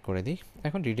আপডেট করে দিই।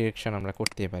 এখন রিডিরেকশন আমরা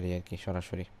করতে পারি আর কি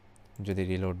সরাসরি, যদি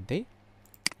রিলোড দেই,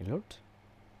 রিলোড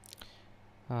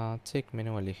চেক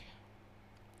ম্যানুয়ালি,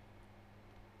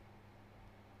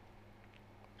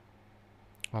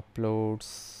 আপলোডস।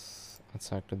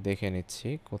 আচ্ছা একটু দেখে নিচ্ছি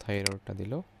কোথায় এররটা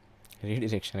দিল,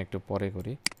 রিডিরেকশন একটু পরে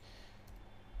করি।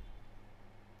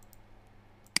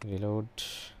 Reload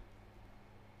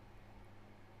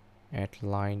at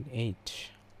line 8,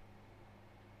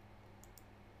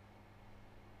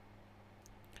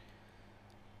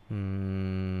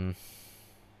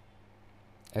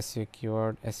 SEO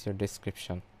keyword, SEO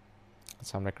description।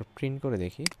 আচ্ছা আমরা একটু প্রিন্ট করে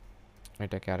দেখি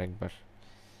এটাকে আরেকবার,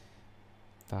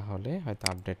 তাহলে হয়তো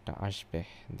আপডেটটা আসবে।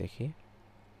 দেখি,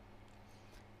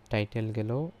 টাইটেল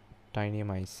গেল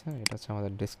tinymice, হ্যাঁ এটা হচ্ছে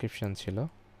আমাদের ডেসক্রিপশন ছিল,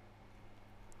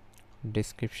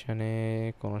 ডেসক্রিপশনে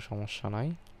কোনো সমস্যা নাই।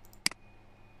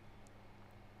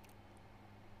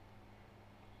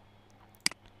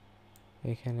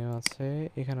 এখানেও আছে,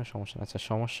 এখানেও সমস্যা। আচ্ছা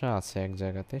সমস্যা আছে এক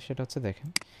জায়গাতে, সেটা হচ্ছে দেখেন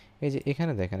এই যে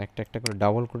এখানে দেখেন একটা একটা করে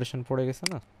ডাবল কোটেশন পড়ে গেছে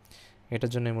না, এটার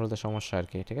জন্য মূলত সমস্যা আর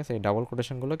কি, ঠিক আছে? এই ডাবল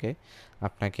কোটেশনগুলোকে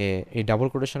আপনাকে, এই ডাবল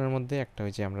কোটেশনের মধ্যে একটা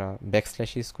ওই যে আমরা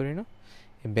ব্যাকস্ল্যাশ ইউজ করি না,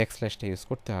 এই ব্যাকস্ল্যাশটা ইউজ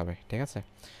করতে হবে, ঠিক আছে?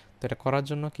 তো এটা করার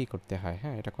জন্য কি করতে হয়,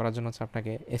 হ্যাঁ এটা করার জন্য হচ্ছে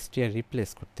আপনাকে str রিপ্লেস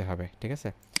করতে হবে, ঠিক আছে?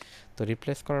 তো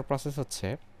রিপ্লেস করার প্রসেস হচ্ছে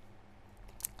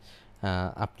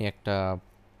আপনি একটা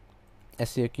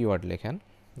SEO কিওয়ার্ড লেখেন,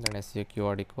 ধরেন SEO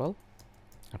কিওয়ার্ড ইকুয়াল,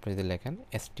 আপনি যদি লেখেন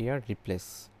str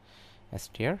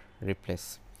রিপ্লেস।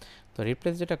 তো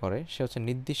রিপ্লেস যেটা করে সে হচ্ছে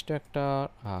নির্দিষ্ট একটা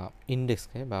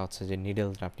ইন্ডেক্সকে, বা হচ্ছে যে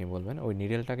নিডেলটা আপনি বলবেন, ওই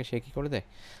নিডেলটাকে সে কী করে দেয়,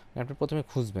 আপনি প্রথমে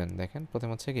খুঁজবেন। দেখেন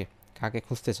প্রথমে হচ্ছে কি কাকে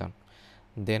খুঁজতে চান,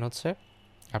 দেন হচ্ছে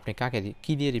আপনি কাকে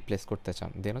কী দিয়ে রিপ্লেস করতে চান,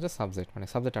 দেন হচ্ছে সাবজেক্ট, মানে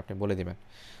সাবজেক্ট আপনি বলে দিবেন।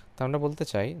 তো আমরা বলতে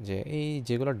চাই যে এই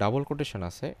যেগুলো ডাবল কোটেশন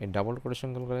আছে, এই ডাবল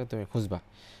কোটেশনগুলোকে তুমি খুঁজবা,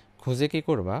 খুঁজে কী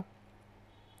করবা,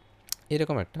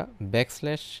 এরকম একটা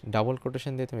ব্যাকস্ল্যাশ ডাবল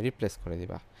কোটেশন দিয়ে তুমি রিপ্লেস করে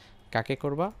দিবা। কাকে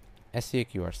করবা, SEO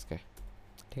কিওয়ার্ডসকে,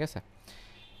 ঠিক আছে?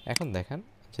 এখন দেখেন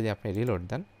যদি আপনি রিলোড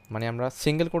দেন, মানে আমরা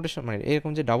সিঙ্গেল কোটেশন, মানে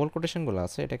এরকম যে ডাবল কোটেশনগুলো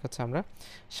আছে এটাকে হচ্ছে আমরা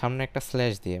সামনে একটা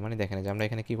স্ল্যাশ দিয়ে, মানে দেখেন যে আমরা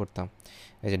এখানে কী করতাম,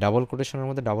 এই যে ডাবল কোটেশনের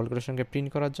মধ্যে ডাবল কোটেশনকে প্রিন্ট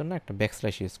করার জন্য একটা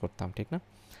ব্যাকস্ল্যাশ ইউজ করতাম, ঠিক না?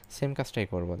 সেম কাজটাই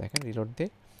করবো, দেখেন রিলোড দিয়ে,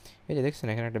 এই যে দেখছেন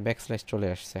এখানে একটা ব্যাকস্ল্যাশ চলে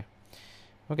আসছে।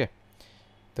 ওকে,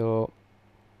 তো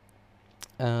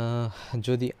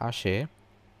যদি আসে,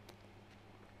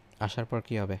 আসার পর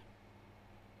কী হবে,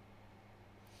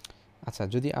 আচ্ছা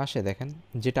যদি আসে, দেখেন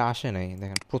যেটা আসে নাই,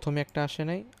 দেখেন প্রথমে একটা আসে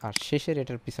নাই আর শেষের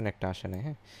এটার পিছনে একটা আসে নাই,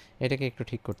 হ্যাঁ এটাকে একটু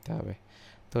ঠিক করতে হবে।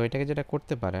 তো এটাকে যেটা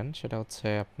করতে পারেন সেটা হচ্ছে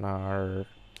আপনার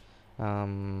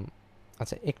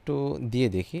আচ্ছা একটু দিয়ে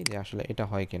দেখি যে আসলে এটা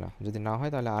হয় কি না, যদি না হয়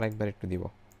তাহলে আরেকবার একটু দিব।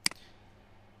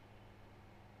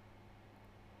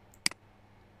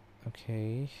 ওকে,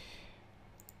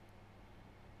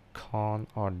 খন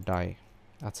অর ডাই।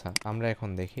 আচ্ছা আমরা এখন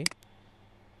দেখি,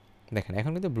 দেখেন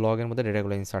এখন কিন্তু ব্লগের মধ্যে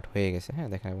ডেটাগুলো ইনসার্ট হয়ে গেছে, হ্যাঁ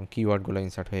দেখেন এবং কিওয়ার্ডগুলো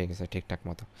ইনসার্ট হয়ে গেছে ঠিকঠাক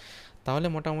মতো। তাহলে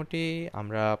মোটামুটি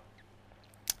আমরা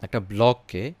একটা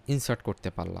ব্লগকে ইনসার্ট করতে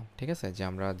পারলাম, ঠিক আছে, যে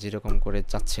আমরা যেরকম করে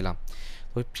চাচ্ছিলাম।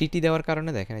 ওই প্রিটি দেওয়ার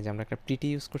কারণে দেখেন এই যে আমরা একটা প্রিটি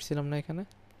ইউজ করছিলাম না এখানে,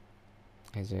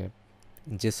 এই যে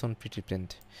জেসন প্রিটি প্রিন্ট,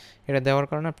 এটা দেওয়ার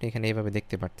কারণে আপনি এখানে এইভাবে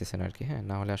দেখতে পারতেছেন আর কি, হ্যাঁ,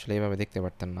 না হলে আসলে এইভাবে দেখতে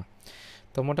পারতেন না।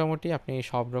 তো মোটামুটি আপনি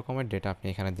সব রকমের ডেটা আপনি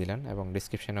এখানে দিলেন, এবং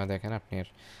ডিসক্রিপশনেও দেখেন আপনার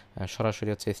সরাসরি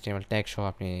হচ্ছে HTML ট্যাগ সহ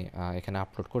আপনি এখানে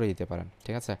আপলোড করে দিতে পারেন,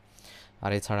 ঠিক আছে।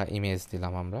 আর এছাড়া ইমেজ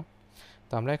দিলাম আমরা।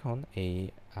 তো আমরা এখন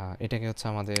এটাকে হচ্ছে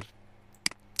আমাদের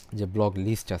যে ব্লগ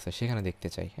লিস্ট আছে সেখানে দেখতে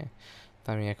চাই, হ্যাঁ। তো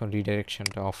আমি এখন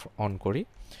রিডাইরেকশনটা অন করি,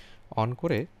 অন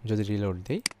করে যদি রিলোড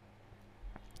দিই,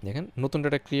 দেখেন নতুন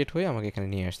ডাটা ক্রিয়েট হয়ে আমাকে এখানে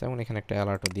নিয়ে আসছে, এবং এখানে একটা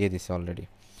অ্যালার্টও দিয়ে দিছে অলরেডি।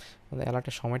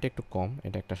 অ্যালার্টের সময়টা একটু কম,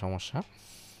 এটা একটা সমস্যা।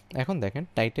 এখন দেখেন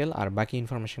টাইটেল আর বাকি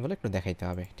ইনফরমেশনগুলো একটু দেখাইতে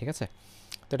হবে, ঠিক আছে।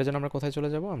 তো এটার জন্য আমরা কোথায় চলে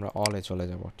যাব, আমরা অলে চলে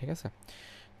যাব, ঠিক আছে।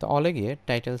 তো অলে গিয়ে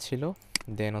টাইটেল ছিল,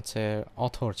 দেন হচ্ছে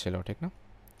অথর ছিল, ঠিক না,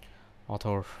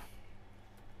 অথর,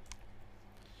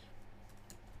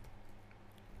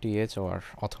 THOR,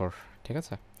 অথর, ঠিক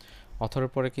আছে।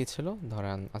 অথরের পরে কী ছিল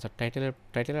ধরেন, আচ্ছা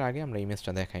টাইটেলের আগে আমরা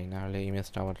ইমেজটা দেখাই, না হলে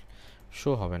ইমেজটা আবার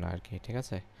শো হবে না আর কি, ঠিক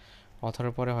আছে।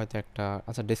 অথরের পরে হয়তো একটা,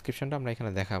 আচ্ছা ডেসক্রিপশনটা আমরা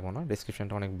এখানে দেখাবো না,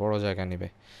 ডেসক্রিপশনটা অনেক বড় জায়গা নেবে।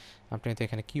 আপনি তো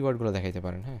এখানে কিওয়ার্ডগুলো দেখাইতে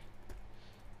পারেন, হ্যাঁ।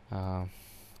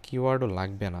 কিওয়ার্ডও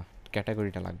লাগবে না,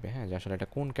 ক্যাটাগরিটা লাগবে, হ্যাঁ, যে আসলে এটা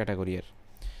কোন ক্যাটাগরির,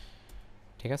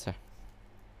 ঠিক আছে।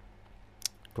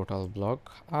 টোটাল ব্লগ,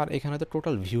 আর এখানে তো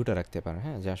টোটাল ভিউটা রাখতে পারেন,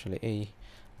 হ্যাঁ, যে আসলে এই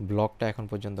ব্লগটা এখন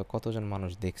পর্যন্ত কতজন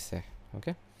মানুষ দেখছে,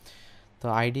 ওকে। তো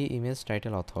আইডি, ইমেজ,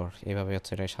 টাইটেল, অথর, এভাবে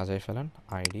হচ্ছে এটা সাজাই ফেলেন।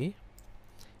 আইডি,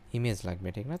 ইমেজ লাগবে,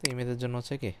 ঠিক না। তো ইমেজের জন্য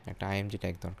হচ্ছে কি একটা আইএমজি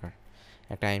ট্যাগ দরকার,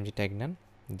 একটা আইএমজি ট্যাগ নেন।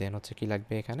 দেন হচ্ছে কি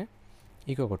লাগবে এখানে,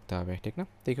 ইকো করতে হবে, ঠিক না।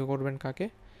 তো ইকো করবেন কাকে,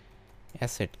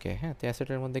 অ্যাসেটকে, হ্যাঁ। তো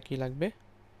অ্যাসেটের মধ্যে কি লাগবে,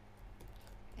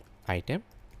 আইটেম,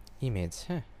 ইমেজ,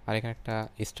 হ্যাঁ। আর এখানে একটা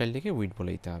স্টাইল লিখে উইড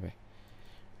বলে দিতে হবে,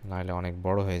 নাহলে অনেক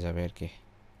বড় হয়ে যাবে আর কি।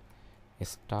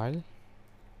 স্টাইল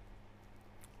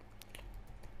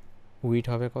উইড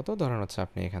হবে কত, ধরেন হচ্ছে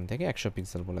আপনি এখান থেকে 100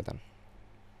 পিক্সেল বলে দেন,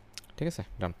 ঠিক আছে,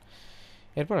 ডান।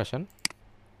 এরপর আসেন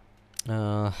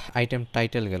আইটেম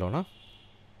টাইটেল গেল না,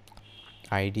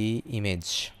 ID, image,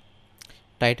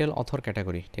 title, author,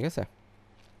 category, ঠিক আছে।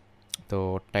 তো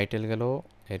টাইটেল গেল,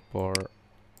 এরপর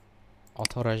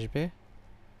অথর আসবে,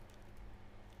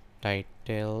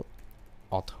 টাইটেল,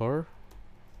 অথর,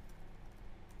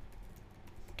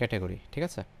 ক্যাটাগরি, ঠিক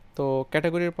আছে। তো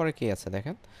ক্যাটাগরির পরে কি আছে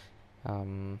দেখেন,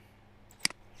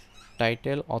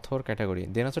 টাইটেল, অথর, ক্যাটাগরি,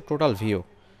 দেন হচ্ছে টোটাল ভিউ।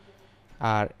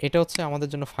 আর এটা হচ্ছে আমাদের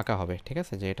জন্য ফাঁকা হবে, ঠিক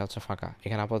আছে, যে এটা হচ্ছে ফাঁকা,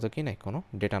 এখানে আপাতত কি নাই, কোনো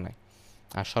ডেটা নাই।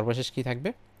 আর সর্বশেষ কি থাকবে,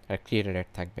 ক্রিয়েটেড অ্যাড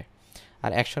থাকবে।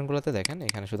 আর অ্যাকশনগুলোতে দেখেন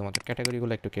এখানে শুধুমাত্র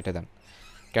ক্যাটাগরিগুলো একটু কেটে দেন,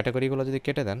 ক্যাটাগরিগুলো যদি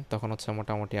কেটে দেন তখন হচ্ছে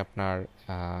মোটামুটি আপনার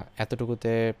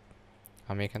এতটুকুতে,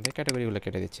 আমি এখান থেকে ক্যাটাগরিগুলো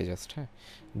কেটে দিচ্ছি জাস্ট, হ্যাঁ।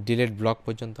 ডিলেট ব্লক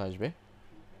পর্যন্ত আসবে।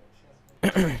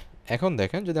 এখন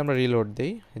দেখেন যদি আমরা রিলোড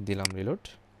দিই, দিলাম রিলোড,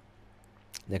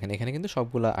 দেখেন এখানে কিন্তু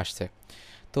সবগুলো আসছে।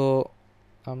 তো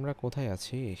আমরা কোথায়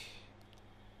আছি,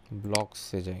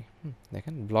 ব্লগসে যাই,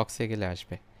 দেখেন ব্লগসে গেলে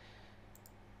আসবে।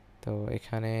 তো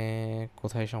এখানে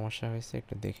কোথায় সমস্যা হয়েছে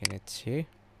একটু দেখে নিচ্ছি,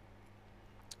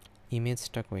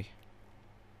 ইমেজটা কই,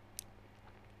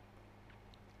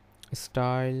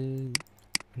 style,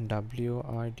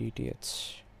 WIDTH,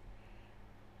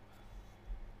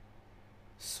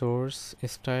 source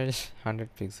style 100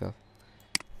 pixel,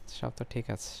 সব তো ঠিক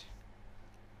আছে,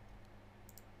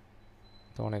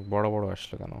 তো অনেক বড় বড়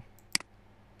আসলো কেন,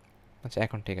 আচ্ছা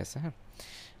এখন ঠিক আছে, হ্যাঁ।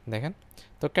 দেখেন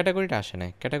তো ক্যাটাগরিটা আসে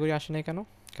নাই, ক্যাটাগরি আসে নাই কেন,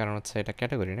 কারণ হচ্ছে এটা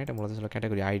ক্যাটাগরি না, এটা মূলত ছিল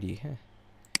ক্যাটাগরি আইডি, হ্যাঁ,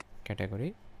 ক্যাটাগরি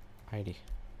আইডি।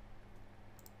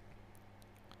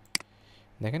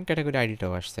 দেখেন ক্যাটাগরি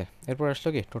আইডিটাও আসছে, এরপর আসলো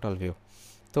কি টোটাল ভিউ।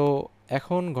 তো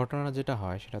এখন ঘটনা যেটা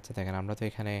হয় সেটা হচ্ছে দেখেন আমরা তো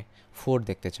এখানে 4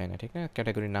 দেখতে চাই না, ঠিক না,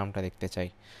 ক্যাটাগরির নামটা দেখতে চাই।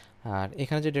 আর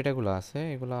এখানে যে ডেটাগুলো আছে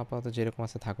এগুলো আপাতত যেরকম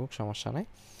আছে থাকুক, সমস্যা নাই।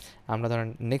 আমরা ধরেন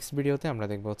নেক্সট ভিডিওতে আমরা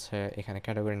দেখব হচ্ছে এখানে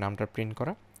ক্যাটাগরির নামটা প্রিন্ট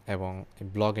করা এবং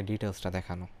ব্লগের ডিটেলসটা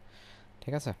দেখানো,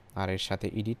 ঠিক আছে। আর এর সাথে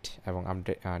এডিট এবং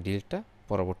আপডেট, ডিলিটটা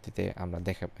পরবর্তীতে আমরা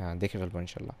দেখে ফেলবো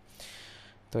ইনশাল্লাহ।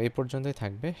 তো এই পর্যন্তই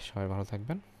থাকবে, সবাই ভালো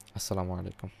থাকবেন, আসসালামু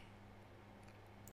আলাইকুম।